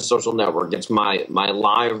business social network. It's my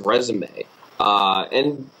live resume.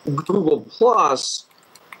 And Google Plus,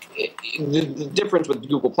 the difference with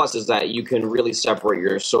Google Plus is that you can really separate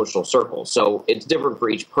your social circle. So it's different for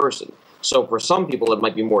each person. So for some people, it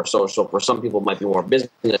might be more social. For some people, it might be more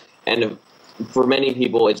business. And for many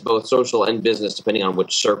people, it's both social and business, depending on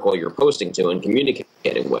which circle you're posting to and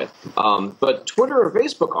communicating with. But Twitter or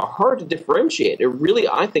Facebook are hard to differentiate. It really,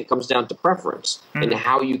 I think, comes down to preference and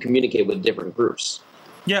how you communicate with different groups.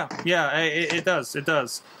 Yeah, it does. It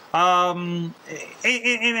does. And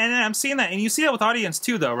I'm seeing that, and you see that with audience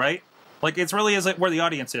too, though, right? Like, it's really is where the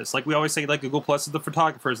audience is. Like we always say, like Google Plus is the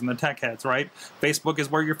photographers and the tech heads, right? Facebook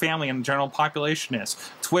is where your family and the general population is.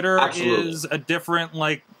 Twitter is a different,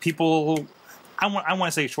 like, people. I want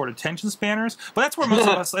to say short attention spanners, but that's where most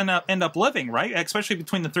of us end up living, right? Especially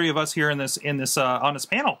between the three of us here on this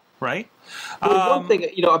panel, right? Well, one thing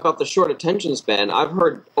about the short attention span, I've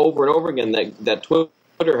heard over and over again that Twitter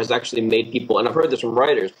has actually made people, and I've heard this from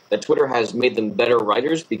writers, that Twitter has made them better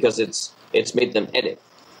writers because it's made them edit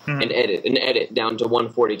down to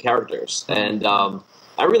 140 characters, and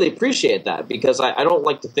I really appreciate that because I don't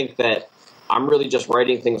like to think that I'm really just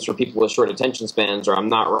writing things for people with short attention spans, or I'm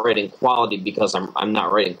not writing quality because I'm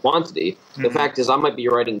not writing quantity. The fact is I might be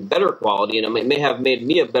writing better quality, and it may have made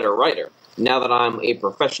me a better writer now that I'm a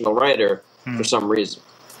professional writer for some reason.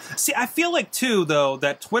 See, I feel like, too, though,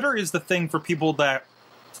 that Twitter is the thing for people that...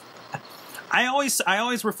 I always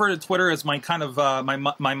refer to Twitter as my kind of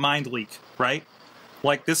my mind leak, right?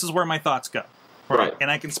 Like, this is where my thoughts go. Right.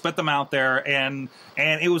 And I can spit them out there, and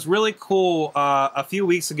it was really cool. A few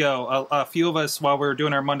weeks ago, a few of us, while we were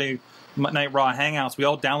doing our Monday Night Raw hangouts, we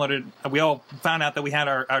all found out that we had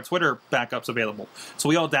our Twitter backups available. So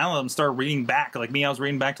we all downloaded them, started reading back. Like me, I was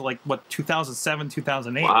reading back to 2007,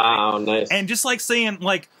 2008. Wow, nice. And just like saying,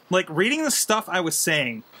 like reading the stuff I was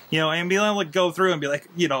saying, and being able to go through and be like,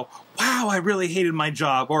 wow, I really hated my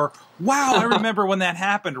job, or wow, I remember when that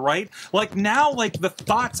happened, right? Like now, like the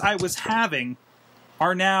thoughts I was having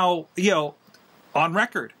are now, on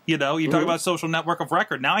record. You talk about social network of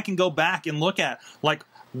record. Now I can go back and look at, like,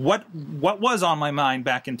 what was on my mind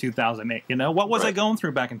back in 2008? You know, what was I going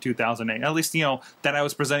through back in 2008? At least, you know, that I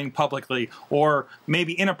was presenting publicly, or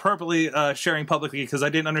maybe inappropriately sharing publicly because I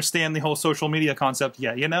didn't understand the whole social media concept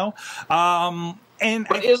yet. You know,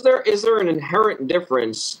 but is there an inherent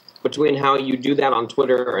difference between how you do that on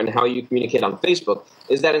Twitter and how you communicate on Facebook?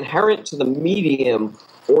 Is that inherent to the medium,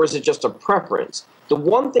 or is it just a preference? The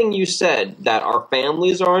one thing you said, that our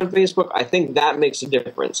families are on Facebook, I think that makes a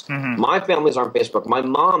difference. My family's on Facebook. My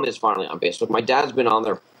mom is finally on Facebook. My dad's been on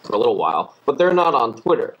there for a little while, but they're not on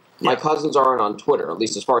Twitter. My cousins aren't on Twitter, at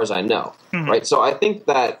least as far as I know. Right? So I think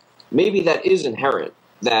that maybe that is inherent,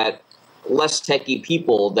 that less techie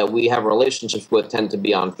people that we have relationships with tend to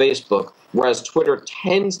be on Facebook, whereas Twitter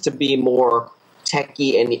tends to be more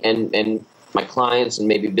techie, and my clients and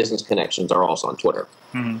maybe business connections are also on Twitter.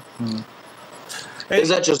 Is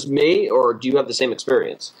that just me, or do you have the same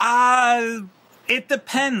experience? It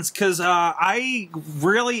depends, because I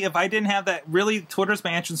really, if I didn't have that, really, Twitter's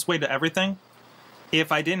my entrance way to everything.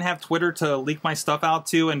 If I didn't have Twitter to leak my stuff out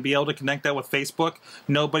to and be able to connect that with Facebook,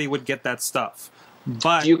 nobody would get that stuff.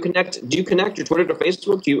 But do you connect your Twitter to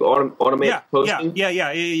Facebook? Do you automate posting?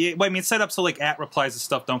 Yeah. Well, I mean, it's set up so like @replies and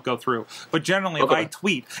stuff don't go through. But generally, if I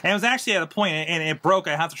tweet, and it was actually at a point, and it broke,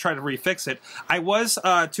 I have to try to refix it. I was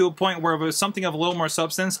to a point where if it was something of a little more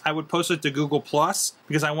substance, I would post it to Google Plus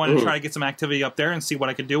because I wanted to try to get some activity up there and see what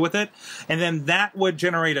I could do with it. And then that would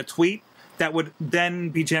generate a tweet that would then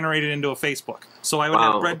be generated into a Facebook. So I would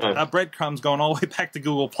have breadcrumbs going all the way back to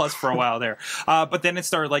Google Plus for a while there. But then it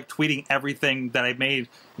started like tweeting everything that I made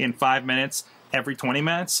in 5 minutes every 20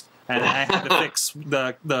 minutes. And I had to fix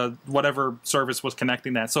the whatever service was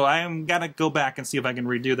connecting that. So I am going to go back and see if I can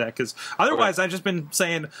redo that. Because otherwise I've just been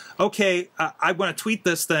saying, okay, I want to tweet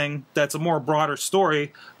this thing that's a more broader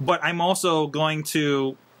story, but I'm also going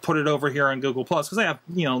to put it over here on Google Plus because I have,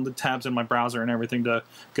 you know, the tabs in my browser and everything to,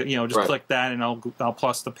 you know, just click that and I'll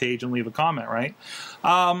plus the page and leave a comment, right?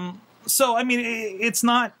 So I mean, it's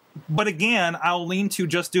not. But again, I'll lean to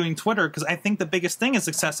just doing Twitter because I think the biggest thing is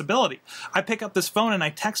accessibility. I pick up this phone and I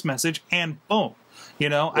text message and boom, you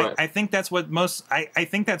know. I think that's what most. I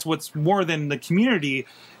think that's what's more than the community.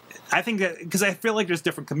 I think that because I feel like there's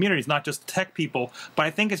different communities, not just tech people, but I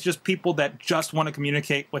think it's just people that just want to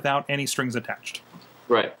communicate without any strings attached.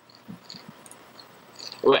 Right.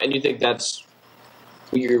 Well, and you think that's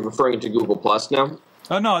you're referring to Google Plus now?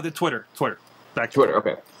 Oh no, the Twitter. Back to Twitter.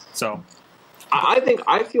 Okay. So, I think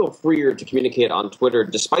I feel freer to communicate on Twitter,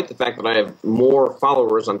 despite the fact that I have more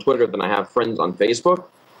followers on Twitter than I have friends on Facebook,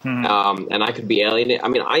 and I could be alienated. I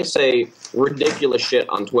mean, I say ridiculous shit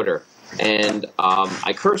on Twitter, and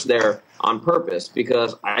I curse there on purpose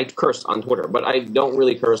because I curse on Twitter, but I don't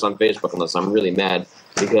really curse on Facebook unless I'm really mad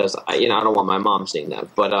because I don't want my mom seeing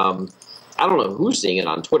that. But I don't know who's seeing it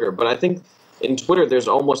on Twitter, but I think in Twitter there's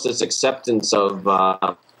almost this acceptance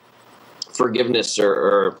of forgiveness,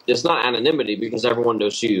 or it's not anonymity because everyone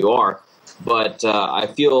knows who you are. But I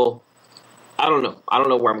feel I don't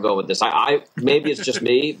know where I'm going with this. I maybe it's just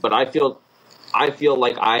me, but I feel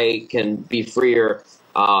like I can be freer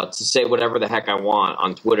to say whatever the heck I want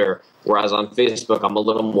on Twitter, whereas on Facebook I'm a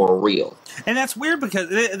little more real. And that's weird because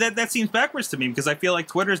that seems backwards to me because I feel like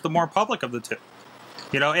Twitter is the more public of the two.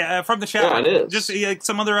 You know, from the chat room. It is. Just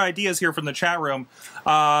some other ideas here from the chat room.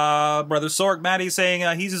 Brother Sorg, Maddie's saying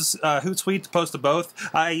he uses Hootsuite to post to both.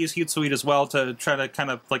 I use Hootsuite as well to try to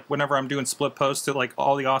kind of, like, whenever I'm doing split posts to, like,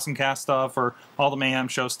 all the AwesomeCast stuff or all the Mayhem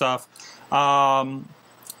Show stuff. Some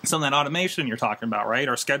of that automation you're talking about, right?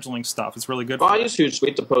 Or scheduling stuff. It's really good for I use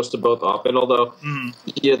Hootsuite to post to both often, although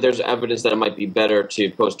there's evidence that it might be better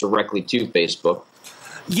to post directly to Facebook.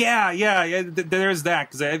 Yeah, there's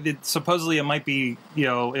that, because supposedly it might be,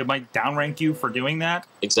 it might downrank you for doing that.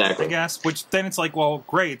 Exactly. I guess, which then it's like, well,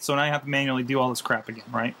 great, so now I have to manually do all this crap again,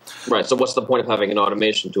 right? Right, so what's the point of having an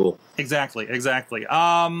automation tool? Exactly.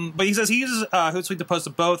 But he says he uses Hootsuite to post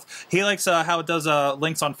to both. He likes how it does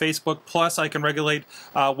links on Facebook, plus I can regulate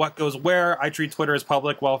what goes where. I treat Twitter as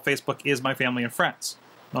public, while Facebook is my family and friends.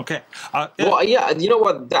 Okay. Well, yeah, you know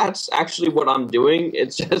what? That's actually what I'm doing.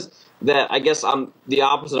 It's just that I guess I'm the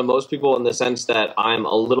opposite of most people in the sense that I'm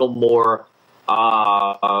a little more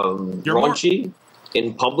raunchy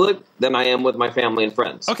in public than I am with my family and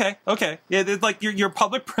friends. Okay. Yeah, it's like you're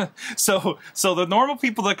public. So the normal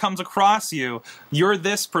people that comes across you're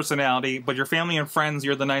this personality, but your family and friends,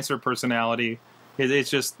 you're the nicer personality. It's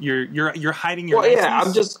just you're hiding your. Well, yeah,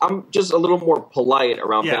 I'm just a little more polite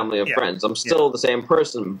around family and friends. I'm still the same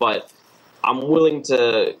person, but I'm willing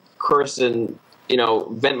to curse and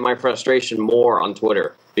vent my frustration more on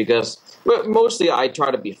Twitter because mostly I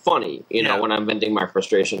try to be funny, when I'm venting my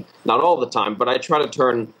frustration. Not all the time, but I try to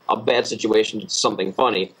turn a bad situation into something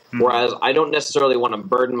funny, whereas I don't necessarily want to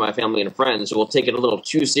burden my family and friends who will take it a little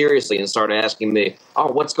too seriously and start asking me,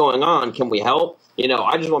 oh, what's going on? Can we help?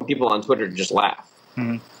 I just want people on Twitter to just laugh.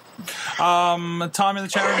 Tom in the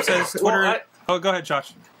chat room says Twitter... go ahead,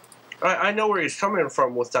 Josh. I know where he's coming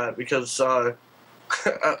from with that, because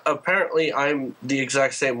apparently I'm the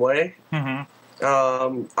exact same way.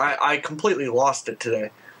 I completely lost it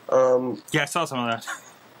today. Yeah, I saw some of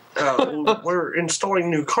that. We're installing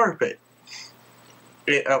new carpet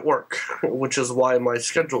at work, which is why my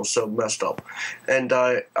schedule's so messed up. And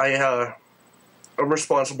I'm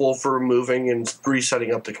responsible for removing and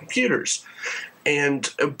resetting up the computers. And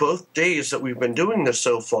both days that we've been doing this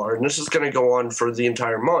so far, and this is going to go on for the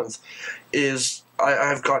entire month, is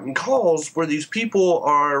I've gotten calls where these people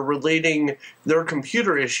are relating their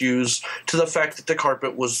computer issues to the fact that the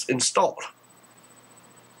carpet was installed.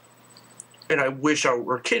 And I wish I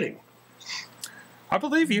were kidding. I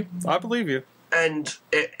believe you. And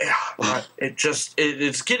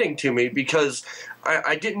it's getting to me, because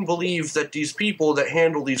I didn't believe that these people that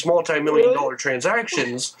handle these multi-million-dollar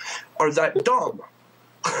transactions are that dumb.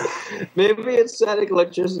 Maybe it's static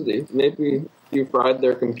electricity. Maybe you fried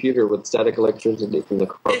their computer with static electricity from the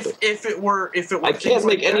carpet. If it were, I can't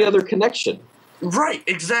make any other connection. Right,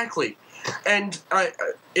 exactly. And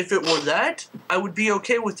if it were that, I would be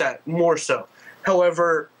okay with that more so.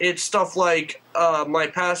 However, it's stuff like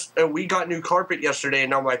we got new carpet yesterday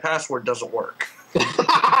and now my password doesn't work.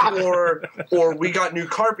 or we got new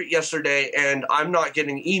carpet yesterday and I'm not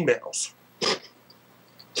getting emails.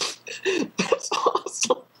 That's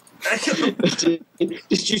awesome. Did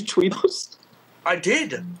you tweet us? I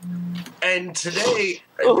did. And today,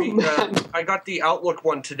 I got the Outlook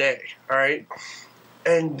one today, all right?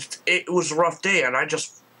 And it was a rough day, and I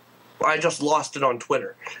just lost it on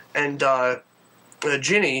Twitter. And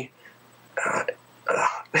Ginny,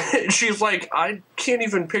 she's like, I can't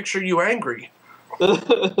even picture you angry.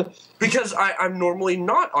 Because I'm normally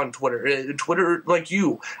not on Twitter. Twitter, like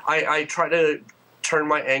you, I try to turn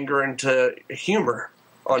my anger into humor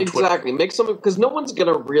on Twitter. Exactly. Make something, because no one's going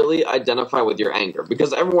to really identify with your anger,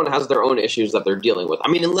 because everyone has their own issues that they're dealing with.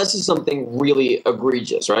 I mean, unless it's something really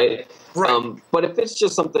egregious, right? Right. But if it's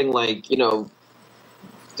just something like, I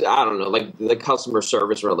don't know, like the customer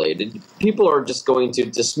service related, people are just going to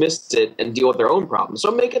dismiss it and deal with their own problems.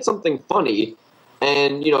 So make it something funny,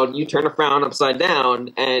 and, you turn a frown upside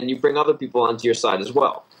down, and you bring other people onto your side as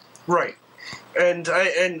well. Right. And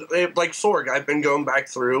like Sorg, I've been going back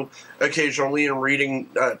through occasionally and reading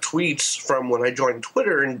tweets from when I joined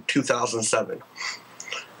Twitter in 2007.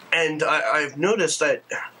 And I've noticed that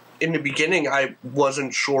in the beginning I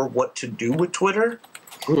wasn't sure what to do with Twitter,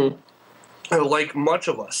 like much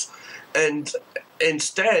of us. And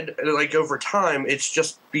instead, like over time, it's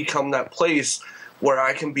just become that place where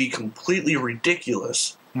I can be completely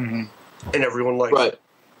ridiculous and everyone likes it.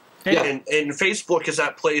 Yeah. And Facebook is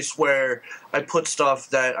that place where I put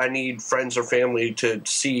stuff that I need friends or family to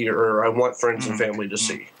see, or I want friends and family to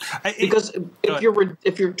see. Because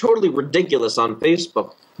if you're totally ridiculous on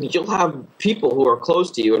Facebook, you'll have people who are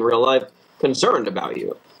close to you in real life concerned about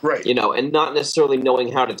you. Right. And not necessarily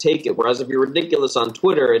knowing how to take it. Whereas if you're ridiculous on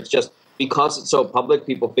Twitter, it's just because it's so public,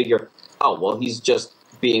 people figure, oh, well, he's just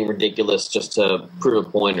being ridiculous just to prove a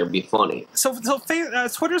point or be funny. So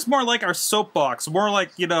Twitter's more like our soapbox, more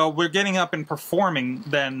like, we're getting up and performing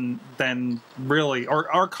than really,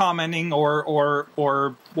 or commenting or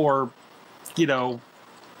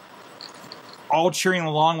all cheering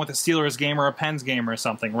along with a Steelers game or a Pens game or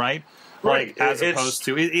something, right? Right. Like, as opposed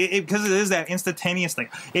to because it is that instantaneous thing.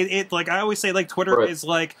 It like I always say, like Twitter is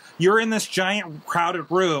like you're in this giant crowded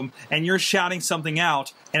room and you're shouting something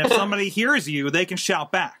out, and if somebody hears you, they can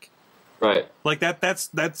shout back. Right. Like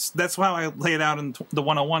that's how I lay it out in the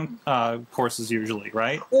 101 courses usually,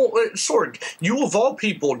 right? Well, Sorg, you of all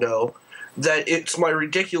people know that it's my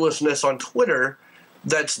ridiculousness on Twitter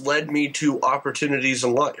that's led me to opportunities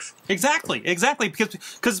in life. Exactly,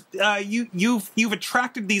 because you've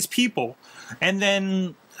attracted these people, and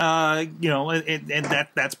then and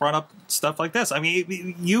that's brought up stuff like this. I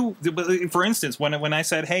mean, for instance, when I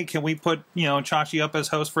said, hey, can we put Chachi up as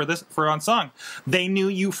host for Unsung, they knew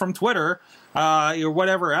you from Twitter. Or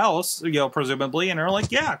whatever else, presumably, and they're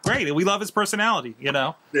like, yeah, great, we love his personality,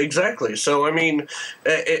 Exactly. So, I mean,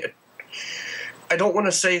 I don't want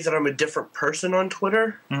to say that I'm a different person on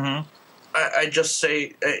Twitter. I just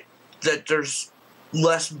say that there's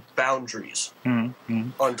less boundaries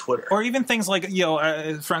on Twitter. Or even things like,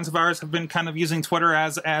 friends of ours have been kind of using Twitter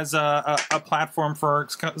as a platform for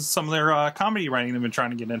some of their comedy writing they've been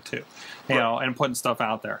trying to get into, and putting stuff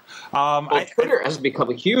out there. Twitter has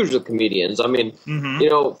become huge with comedians. I mean,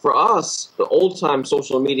 for us, the old-time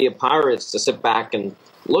social media pirates, to sit back and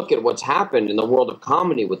look at what's happened in the world of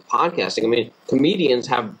comedy with podcasting. I mean, comedians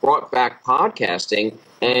have brought back podcasting,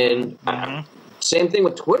 and same thing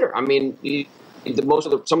with Twitter. I mean,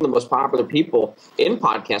 some of the most popular people in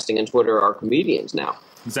podcasting and Twitter are comedians now.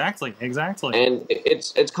 Exactly. And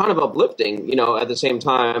it's kind of uplifting. At the same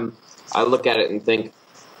time, I look at it and think,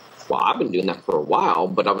 well, I've been doing that for a while,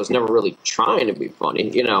 but I was never really trying to be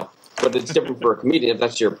funny, But it's different for a comedian. If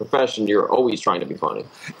that's your profession, you're always trying to be funny.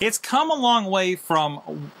 It's come a long way from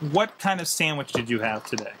what kind of sandwich did you have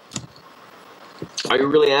today? Are you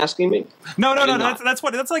really asking me? No.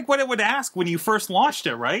 That's like what it would ask when you first launched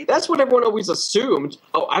it, right? That's what everyone always assumed.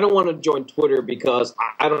 Oh, I don't want to join Twitter because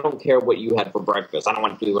I don't care what you had for breakfast. I don't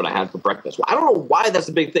want to do what I had for breakfast. Well, I don't know why that's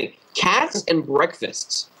a big thing. Cats and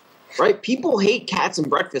breakfasts, right? People hate cats and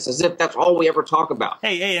breakfast as if that's all we ever talk about.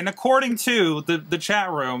 Hey, and according to the chat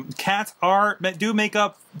room, cats do make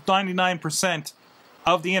up 99%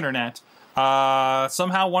 of the internet.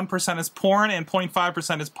 Somehow 1% is porn and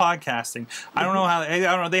 0.5% is podcasting. I don't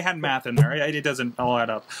know. They had math in there. It doesn't all add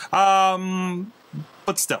up.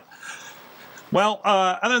 But still. Well,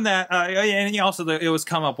 other than that, and also it was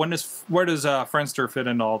come up. Where does Friendster fit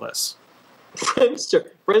into all this?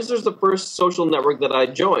 Friendster's the first social network that I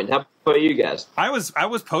joined. How about you guys? I was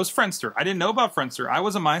post Friendster. I didn't know about Friendster. I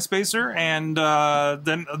was a MySpacer, and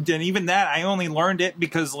then even that I only learned it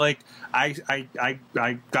because I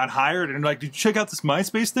got hired and did you check out this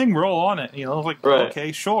MySpace thing? We're all on it.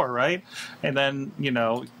 Okay, sure, right? And then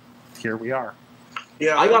here we are.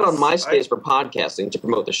 Yeah, I got on MySpace for podcasting to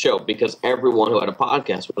promote the show because everyone who had a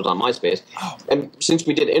podcast was on MySpace. Oh. And since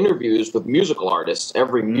we did interviews with musical artists,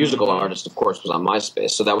 every musical artist, of course, was on MySpace.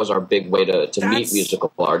 So that was our big way to meet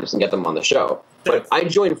musical artists and get them on the show. But I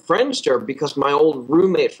joined Friendster because my old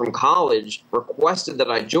roommate from college requested that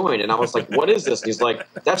I join. And I was like, what is this? And he's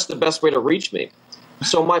like, that's the best way to reach me.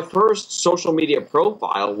 So my first social media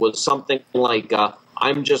profile was something like,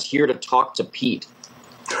 I'm just here to talk to Pete.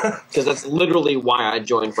 Because that's literally why I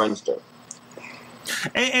joined Friendster.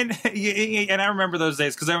 And I remember those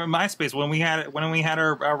days because I remember MySpace when we had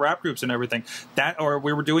our rap groups and everything or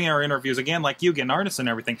we were doing our interviews again like you getting artists and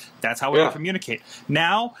everything. That's how we would communicate.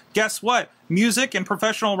 Now, guess what? Music and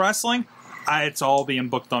professional wrestling, it's all being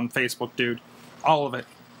booked on Facebook, dude. All of it.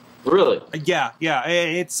 Really? Yeah.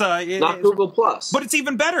 It's not Google Plus, but it's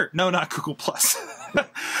even better. No, not Google Plus.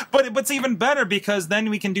 But it's even better because then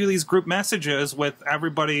we can do these group messages with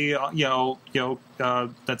everybody,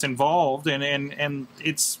 that's involved, and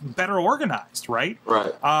it's better organized, right?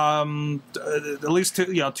 Right. At least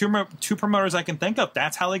two promoters I can think of.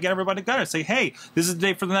 That's how they get everybody together. Say, hey, this is the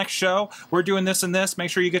day for the next show. We're doing this and this. Make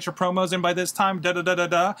sure you get your promos in by this time. Da da da da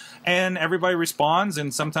da. And everybody responds,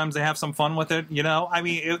 and sometimes they have some fun with it. I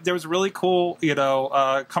mean, there was really cool,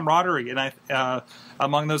 camaraderie, and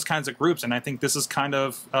among those kinds of groups, and I think this is kind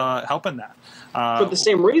of helping that. For the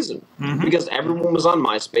same reason, because everyone was on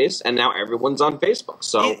MySpace, and now everyone's on Facebook.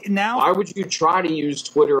 So why would you try to use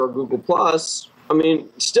Twitter or Google Plus? I mean,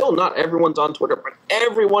 still not everyone's on Twitter, but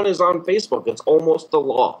everyone is on Facebook. It's almost the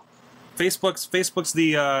law. Facebook's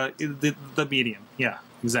the medium. Yeah,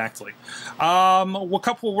 exactly. A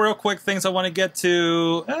couple real quick things I want to get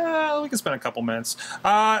to. We can spend a couple minutes.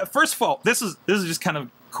 First of all, this is just kind of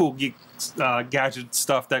cool geek gadget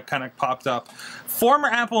stuff that kind of popped up. Former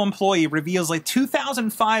Apple employee reveals a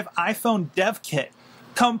 2005 iPhone dev kit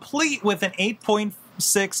complete with an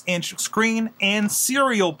 8.6-inch screen and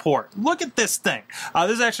serial port. Look at this thing.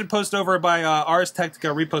 This is actually posted over by Ars Technica,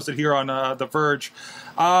 reposted here on The Verge.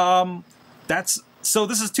 So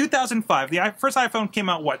this is 2005. The first iPhone came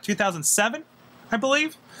out, 2007, I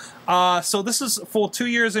believe? So this is full 2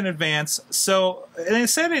 years in advance. So, and it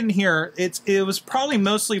said in here, it was probably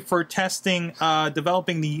mostly for testing,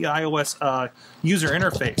 developing the iOS user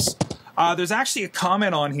interface. There's actually a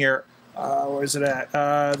comment on here. Where is it at?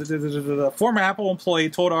 The former Apple employee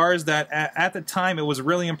told ours that at the time it was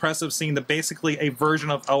really impressive seeing basically a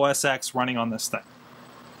version of OS X running on this thing.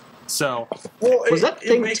 So, was that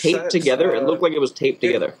thing taped together? It looked like it was taped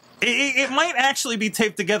together. It might actually be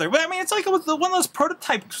taped together, but I mean, it's like one of those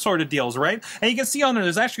prototype sort of deals, right? And you can see on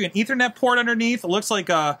there's actually an Ethernet port underneath. It looks like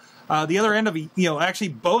the other end of actually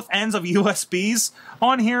both ends of USBs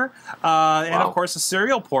on here, and of course a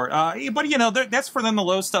serial port. But that's for them to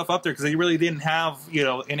load stuff up there because they really didn't have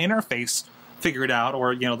an interface figured out,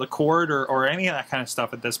 or the cord or any of that kind of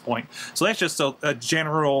stuff at this point. So that's just a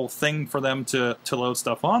general thing for them to load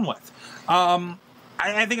stuff on with.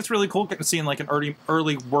 I think it's really cool seeing like an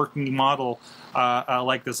early working model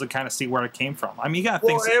like this to kind of see where it came from. I mean, you got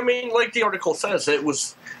things. Well, I mean, like the article says, it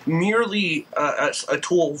was merely a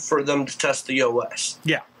tool for them to test the OS.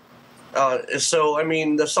 Yeah. So I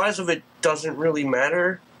mean, the size of it doesn't really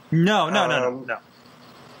matter. No.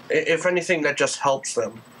 If anything, that just helps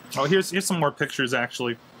them. Oh, here's some more pictures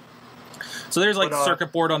actually. So there's like the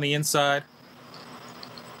circuit board on the inside.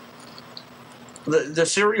 The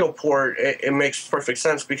serial port, it makes perfect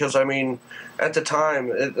sense because, I mean, at the time,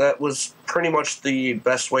 that was pretty much the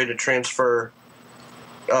best way to transfer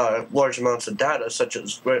large amounts of data, such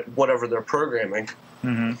as whatever they're programming.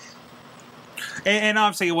 Mm-hmm. And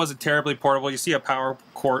obviously, it wasn't terribly portable. You see a power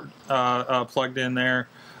cord plugged in there.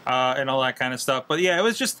 And all that kind of stuff. But yeah, it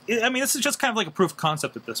was just, I mean, this is just kind of like a proof of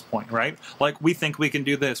concept at this point, right? Like, we think we can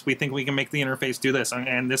do this. We think we can make the interface do this.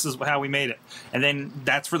 And this is how we made it. And then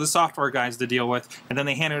that's for the software guys to deal with. And then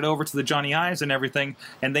they hand it over to the Johnny Ives and everything.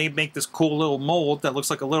 And they make this cool little mold that looks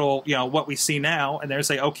like a little, what we see now. And they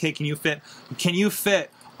say, okay, can you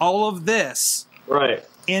fit all of this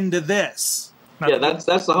into this? Yeah, that's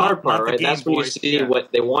the hard part, right? That's when you see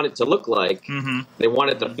what they want it to look like. Mm-hmm. They want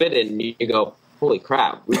it to fit in, and you go, holy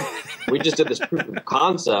crap, we just did this proof of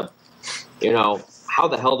concept. How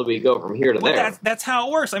the hell do we go from here to there? That's how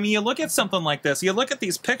it works. I mean, you look at something like this. You look at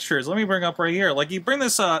these pictures. Let me bring up right here. Like, you bring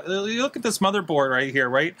this, you look at this motherboard right here,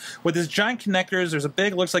 right? With these giant connectors. There's a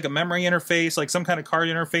big, looks like a memory interface, like some kind of card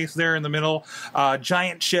interface there in the middle.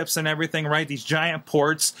 Giant chips and everything, right? These giant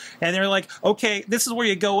ports. And they're like, okay, this is where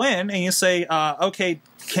you go in and you say, okay,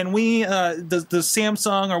 can we, the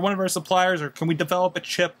Samsung or one of our suppliers, or can we develop a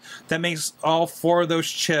chip that makes all 4 of those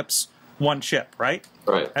chips one chip, right?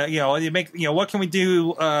 Right. You make, what can we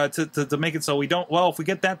do to make it so we don't? Well, if we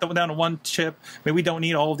get that down to one chip, maybe we don't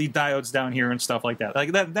need all of these diodes down here and stuff like that.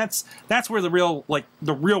 Like that's where the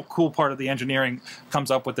real cool part of the engineering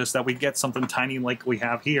comes up with this. That we get something tiny like we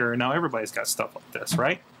have here, and now everybody's got stuff like this,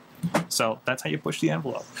 right? So that's how you push the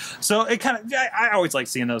envelope. So it kind of, I always like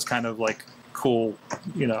seeing those kind of like cool,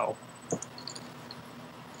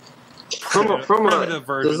 from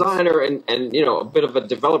a designer and a bit of a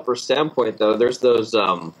developer standpoint, though, there's those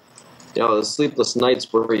the sleepless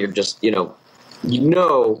nights where you're just you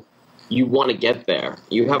want to get there.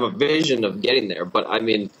 You have a vision of getting there, but I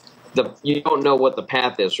mean, you don't know what the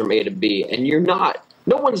path is from A to B, and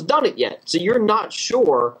no one's done it yet, so you're not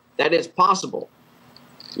sure that it's possible.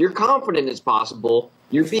 You're confident it's possible.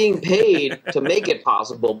 You're being paid to make it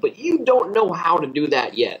possible, but you don't know how to do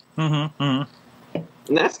that yet. Mm-hmm, mm-hmm.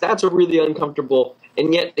 And that's a really uncomfortable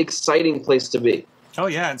and yet exciting place to be. Oh,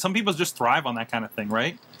 yeah, and some people just thrive on that kind of thing,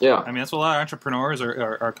 right? Yeah. I mean, that's what a lot of entrepreneurs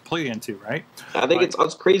are completely into, right? I think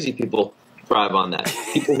it's crazy people thrive on that.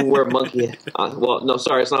 People who wear monkey... well, no,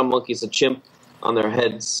 sorry, it's not a monkey, it's a chimp on their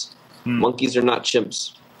heads. Monkeys are not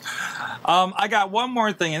chimps. I got one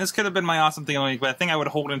more thing, and this could have been my awesome thing of the week, but I think I would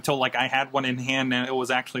hold it until like I had one in hand and it was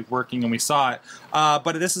actually working and we saw it.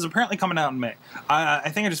 But this is apparently coming out in May. I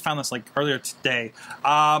think I just found this like earlier today.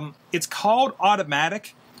 It's called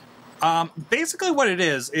Automatic. Basically what it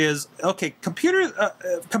is okay, computers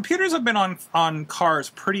have been on cars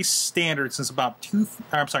pretty standard since about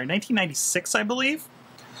 1996, I believe.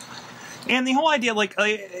 And the whole idea, like,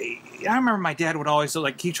 I remember my dad would always,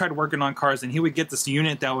 like, he tried working on cars, and he would get this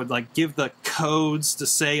unit that would, like, give the codes to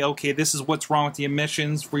say, okay, this is what's wrong with the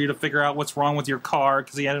emissions for you to figure out what's wrong with your car,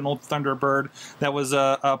 because he had an old Thunderbird that was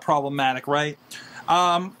problematic, right?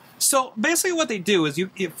 So basically what they do is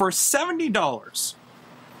for $70,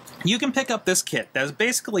 you can pick up this kit that's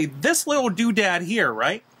basically this little doodad here,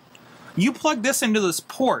 right? You plug this into this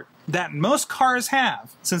port that most cars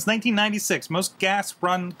have since 1996, most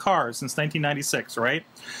gas-run cars since 1996, right?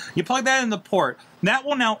 You plug that in the port. That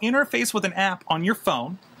will now interface with an app on your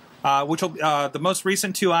phone, which will the most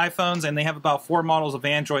recent 2 iPhones, and they have about 4 models of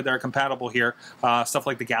Android that are compatible here, stuff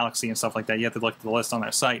like the Galaxy and stuff like that. You have to look at the list on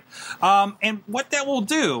their site. And what that will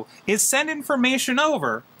do is send information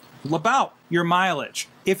over about your mileage.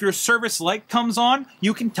 If your service light comes on,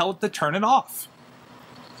 you can tell it to turn it off.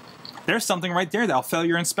 There's something right there that'll fail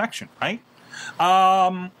your inspection, right?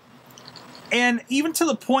 And even to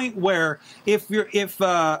the point where if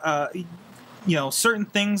certain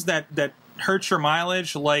things that hurt your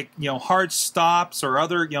mileage, like hard stops or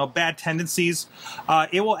other bad tendencies,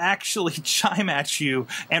 it will actually chime at you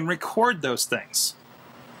and record those things.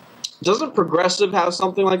 Doesn't Progressive have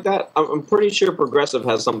something like that? I'm pretty sure Progressive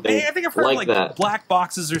has something I think I've heard like of, that. black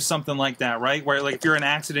boxes or something like that, right? Where like if you're in an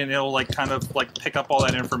accident, it'll like kind of like pick up all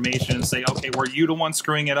that information and say, okay, were you the one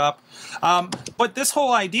screwing it up? But this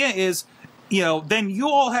whole idea is, you know, then you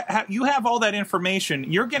all you have all that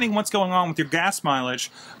information. You're getting what's going on with your gas mileage.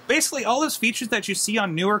 Basically, all those features that you see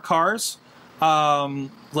on newer cars.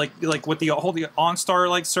 Like with the whole OnStar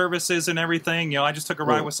like services and everything. You know, I just took a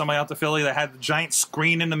ride with somebody out to Philly that had the giant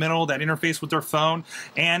screen in the middle that interfaced with their phone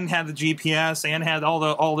and had the GPS and had all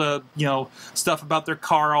the you know stuff about their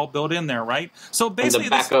car all built in there, right? So basically,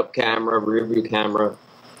 and the backup camera, rear view camera.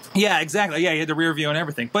 Yeah, exactly. Yeah, you had the rear view and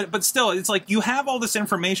everything. But still, it's like you have all this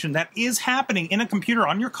information that is happening in a computer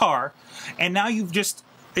on your car, and now you've just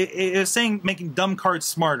it is saying making dumb cars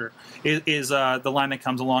smarter is the line that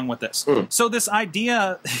comes along with this. So this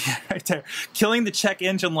idea right there, killing the check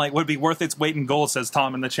engine light would be worth its weight in gold, says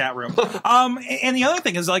Tom in the chat room. And the other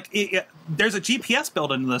thing is like there's a GPS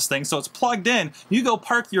built into this thing, so it's plugged in. You go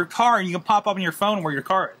park your car and you can pop up on your phone where your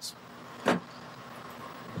car is.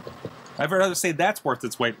 I've heard others say that's worth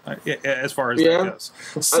its weight as far as that goes.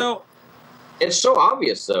 So it's so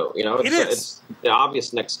obvious, though. You know, it's the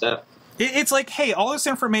obvious next step. It's like, hey, all this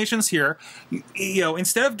information's here. You know,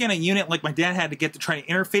 instead of getting a unit like my dad had to get to try to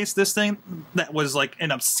interface this thing, that was like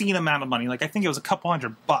an obscene amount of money. Like I think it was a couple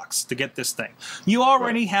 $100 to get this thing. You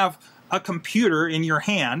already have a computer in your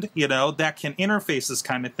hand, you know, that can interface this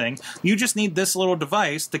kind of thing. You just need this little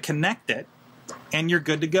device to connect it, and you're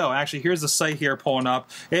good to go. Actually, here's the site here pulling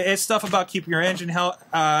up. It's stuff about keeping your engine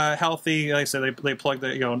healthy. Like I said, they plug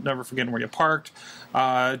the, you know, never forgetting where you parked.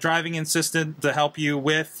 Driving assistant to help you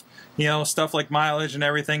with, you know, stuff like mileage and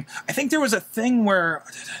everything. I think there was a thing where,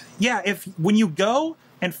 yeah, when you go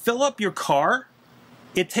and fill up your car,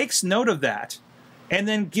 it takes note of that and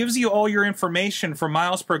then gives you all your information for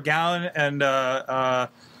miles per gallon and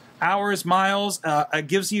hours, miles. It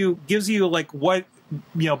gives you like what,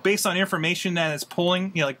 you know, based on information that it's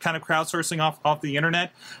pulling, you know, like kind of crowdsourcing off the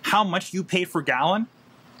internet, how much you pay per gallon.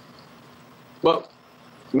 Well,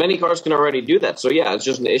 many cars can already do that. So, yeah, it's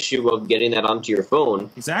just an issue of getting that onto your phone,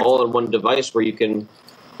 all in one device where you can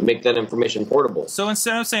make that information portable. So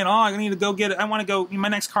instead of saying, oh, I need to go get it, I want to go, in my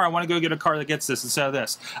next car, I want to go get a car that gets this instead of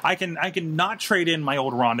this. I can not trade in my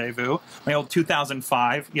old Rendezvous, my old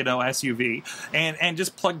 2005, you know, SUV, and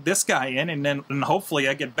just plug this guy in, and hopefully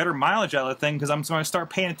I get better mileage out of the thing because I'm going to start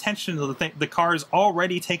paying attention to the car's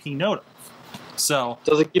already taking note of. So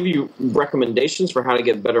does it give you recommendations for how to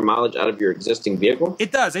get better mileage out of your existing vehicle?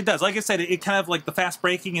 It does. It does. Like I said, it kind of like the fast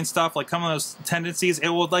braking and stuff, like some of those tendencies, it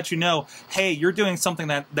will let you know, hey, you're doing something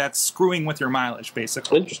that's screwing with your mileage,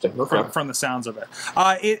 basically. Interesting. Okay. From the sounds of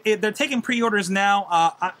it. They're taking pre-orders now.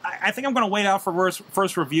 I think I'm going to wait out for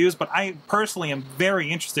first reviews, but I personally am very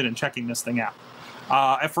interested in checking this thing out.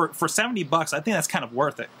 For $70, I think that's kind of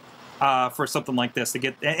worth it for something like this to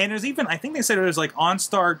get. And there's even, I think they said there's like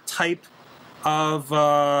OnStar type of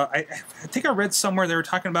I think I read somewhere they were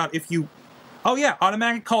talking about if you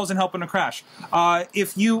automatic calls and help in a crash.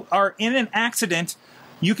 If you are in an accident,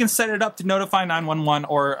 you can set it up to notify 911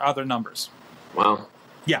 or other numbers. Wow.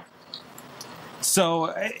 Yeah.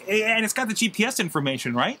 So and it's got the GPS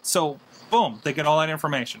information, right? So boom, they get all that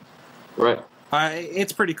information. Right.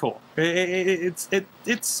 It's pretty cool. It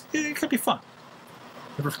could be fun.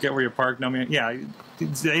 Never forget where you parked. No, I mean, yeah,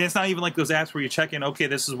 it's not even like those apps where you check in. Okay,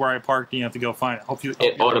 this is where I parked. And you have to go find it.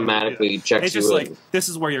 It automatically checks. It's just you like this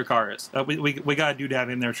is where your car is. We got to do that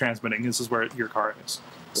in there transmitting. This is where your car is.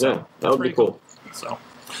 So, yeah, that would be cool. So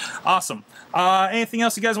awesome. Anything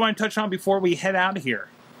else you guys want to touch on before we head out of here?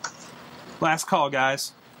 Last call,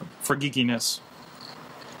 guys, for geekiness.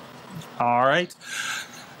 All right,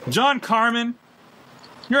 John Carmen.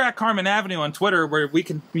 You're at Carmen Avenue on Twitter, where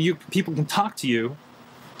people can talk to you.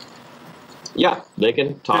 Yeah, they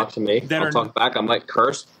can talk to me. I'll talk back. I might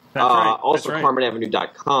curse. That's right. Also,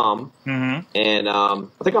 CarmenAvenue.com. Mm-hmm. And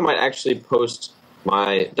I think I might actually post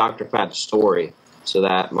my Dr. Fat story so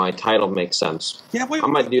that my title makes sense. Yeah, wait. I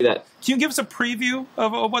might do that. Can you give us a preview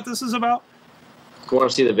of what this is about? You want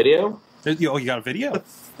to see the video? Oh, you got a video?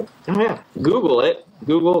 Oh, yeah. Google it.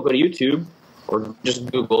 Go to YouTube, or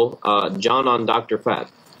just Google John on Dr.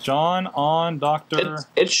 Fat. John on Dr.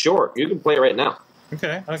 It's short. You can play it right now.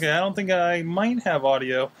 Okay. I don't think I might have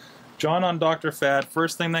audio. John on Dr. Fat.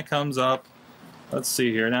 First thing that comes up. Let's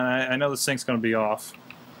see here. Now I know this thing's going to be off.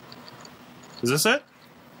 Is this it?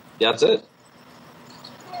 Yeah, that's it.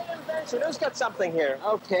 So who's got something here?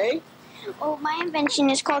 Okay. Well, my invention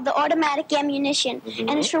is called the automatic ammunition,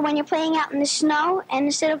 and it's for when you're playing out in the snow, and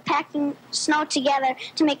instead of packing snow together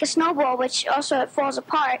to make a snowball, which also it falls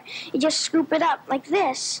apart, you just scoop it up like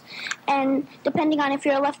this, and depending on if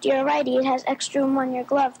you're a lefty or a righty, it has extra room on your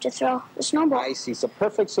glove to throw the snowball. I see. So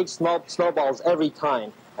perfect shape snowballs every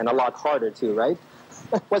time, and a lot harder too, right?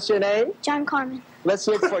 What's your name? John Carmen. Let's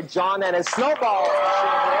hear it for John and his snowball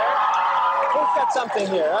machine here. Who's got something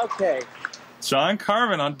here? Okay. John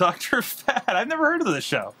Carmen on Dr. Fat. I've never heard of this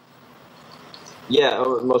show. Yeah,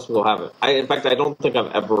 most people haven't. In fact, I don't think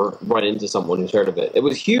I've ever run into someone who's heard of it. It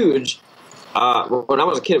was huge. When I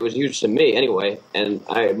was a kid, it was huge to me anyway. And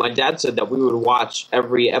my dad said that we would watch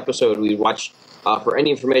every episode. We'd watch for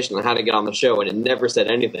any information on how to get on the show, and it never said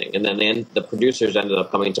anything. And then the producers ended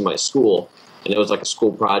up coming to my school, and it was like a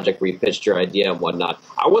school project where you pitched your idea and whatnot.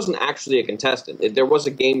 I wasn't actually a contestant. There was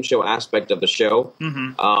a game show aspect of the show.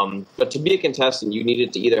 But to be a contestant, you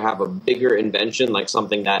needed to either have a bigger invention, like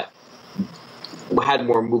something that had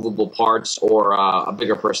more movable parts, or a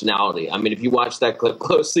bigger personality. I mean, if you watch that clip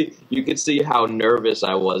closely, you could see how nervous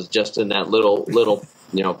I was just in that little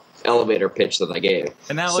elevator pitch that I gave.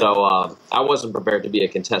 And now, so I wasn't prepared to be a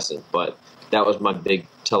contestant, but that was my big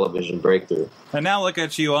television breakthrough. And now look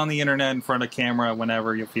at you on the internet in front of camera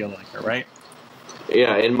whenever you feel like it, right?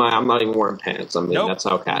 Yeah, I'm not even wearing pants. I mean, that's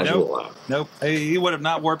how casual I am. Nope. You would have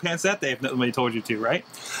not wore pants that day if nobody told you to, right?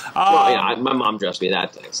 Well, yeah, my mom dressed me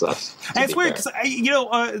that day, so that's... And it's weird, because,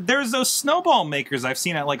 there's those snowball makers I've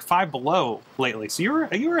seen at, like, Five Below lately, so you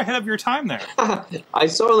were ahead of your time there. I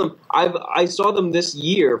saw them. I saw them this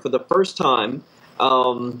year for the first time,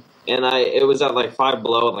 and it was at, like, Five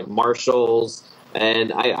Below, and, like, Marshall's,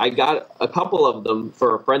 and I got a couple of them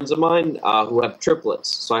for friends of mine who have triplets.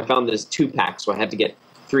 So I found this 2-pack, so I had to get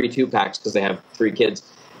 3 2-packs because they have 3 kids,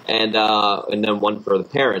 and then one for the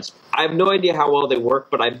parents. I have no idea how well they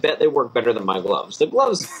work, but I bet they work better than my gloves. The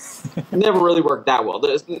gloves never really worked that well.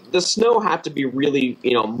 The snow had to be really,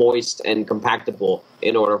 moist and compactable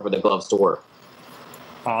in order for the gloves to work.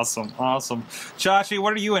 Awesome. Chachi,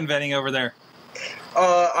 what are you inventing over there?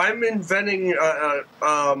 I'm inventing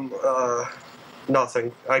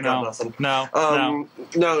nothing. I got nothing. No.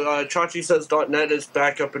 Chachi says .net is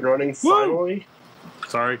back up and running finally. Woo!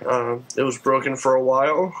 Sorry. It was broken for a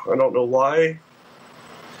while. I don't know why.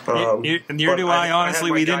 Neither do I.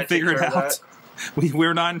 Honestly, we didn't figure it out.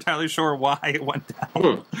 We're not entirely sure why it went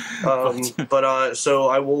down. So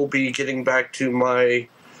I will be getting back to my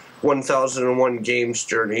 1001 games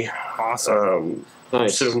journey. Awesome.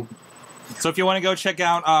 Nice. Soon. So if you want to go check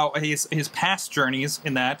out his past journeys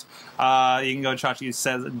in that, you can go to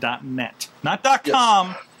chachisays.net, not .com.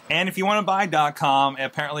 Yes. And if you want to buy .com,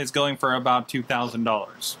 apparently it's going for about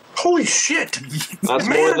 $2,000. Holy shit! That's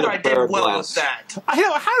more than a pair of glasses. I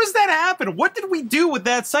know. How does that happen? What did we do with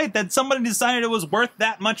that site that somebody decided it was worth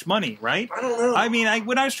that much money? Right? I don't know. I mean,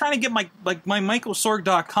 when I was trying to get my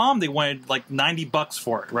MichaelSorg.com, they wanted like $90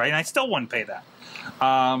 for it, right? And I still wouldn't pay that.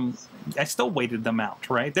 I still waited them out,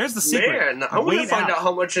 right? There's the secret. Man, I want to find out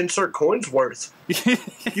how much Insert Coin's worth.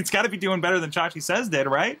 It's got to be doing better than Chachi Says did,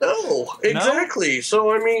 right? No, exactly. No?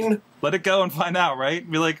 So, I mean... Let it go and find out, right?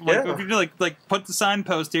 Be like if you like put the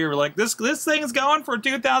signpost here, we're like, this thing's going for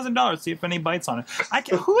 $2,000. See if any bites on it.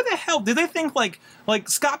 Who the hell, did they think like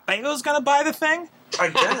Scott Baio's going to buy the thing? I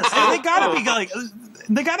guess.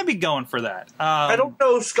 They got to be going for that. I don't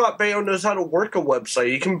know if Scott Baio knows how to work a website.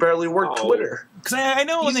 He can barely work Twitter. Because I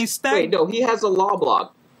know when they Wait, no, he has a law blog.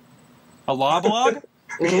 A law blog?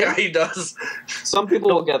 Yeah, he does. Some people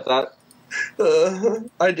will get that.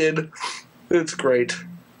 I did. It's great.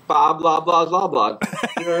 Blah, blah, blah, blah, blah.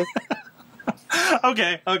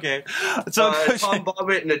 Okay. So Tom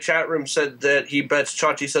Bobbitt in the chat room said that he bets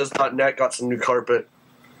ChachiSays.net got some new carpet.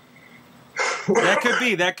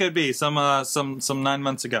 That could be some 9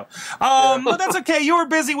 months ago. But that's okay. You were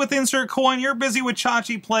busy with Insert Coin. You're busy with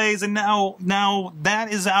Chachi Plays, and now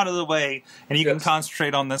that is out of the way, and you can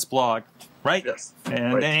concentrate on this blog. Right? Yes.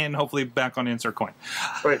 And hopefully back on Insert Coin.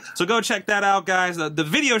 Right. So go check that out, guys. The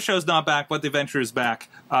video show's not back, but the adventure is back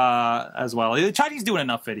as well. Chachi's doing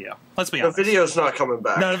enough video. Let's be honest. The video's not coming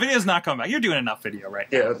back. No, the video's not coming back. You're doing enough video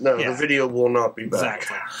right now. The video will not be back.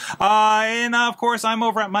 Exactly. And of course, I'm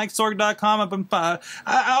over at MikeSorg.com.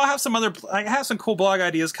 I have some cool blog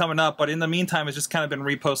ideas coming up, but in the meantime, it's just kind of been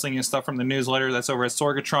reposting stuff from the newsletter that's over at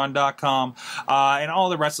Sorgatron.com, and all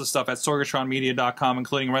the rest of the stuff at SorgatronMedia.com,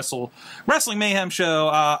 including Wrestling Mayhem Show.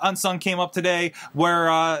 Unsung came up today,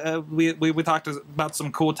 where we talked about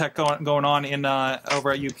some cool tech going on in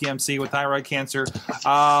over at UPMC with thyroid cancer.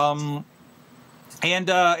 And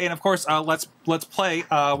of course, let's play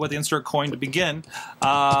with insert coin to begin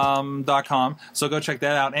 .com. So go check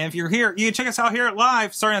that out. And if you're here, you can check us out here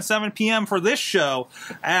live starting at 7 p.m. for this show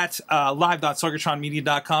at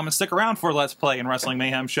live.sorgatronmedia.com, and stick around for Let's Play and Wrestling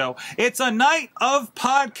Mayhem show. It's a night of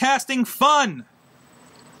podcasting fun.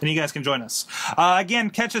 And you guys can join us. Again,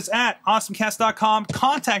 catch us at AwesomeCast.com,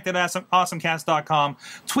 contact at AwesomeCast.com,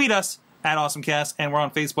 tweet us at AwesomeCast, and we're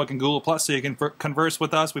on Facebook and Google+, so you can converse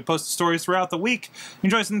with us. We post stories throughout the week. You can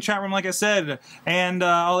join us in the chat room, like I said, and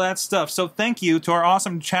all that stuff. So thank you to our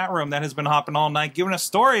awesome chat room that has been hopping all night, giving us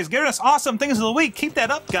stories, giving us awesome things of the week. Keep that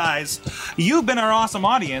up, guys. You've been our awesome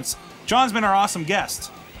audience. John's been our awesome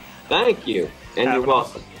guest. Thank you, and you're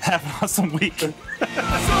welcome. Have an awesome week. We're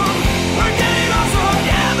getting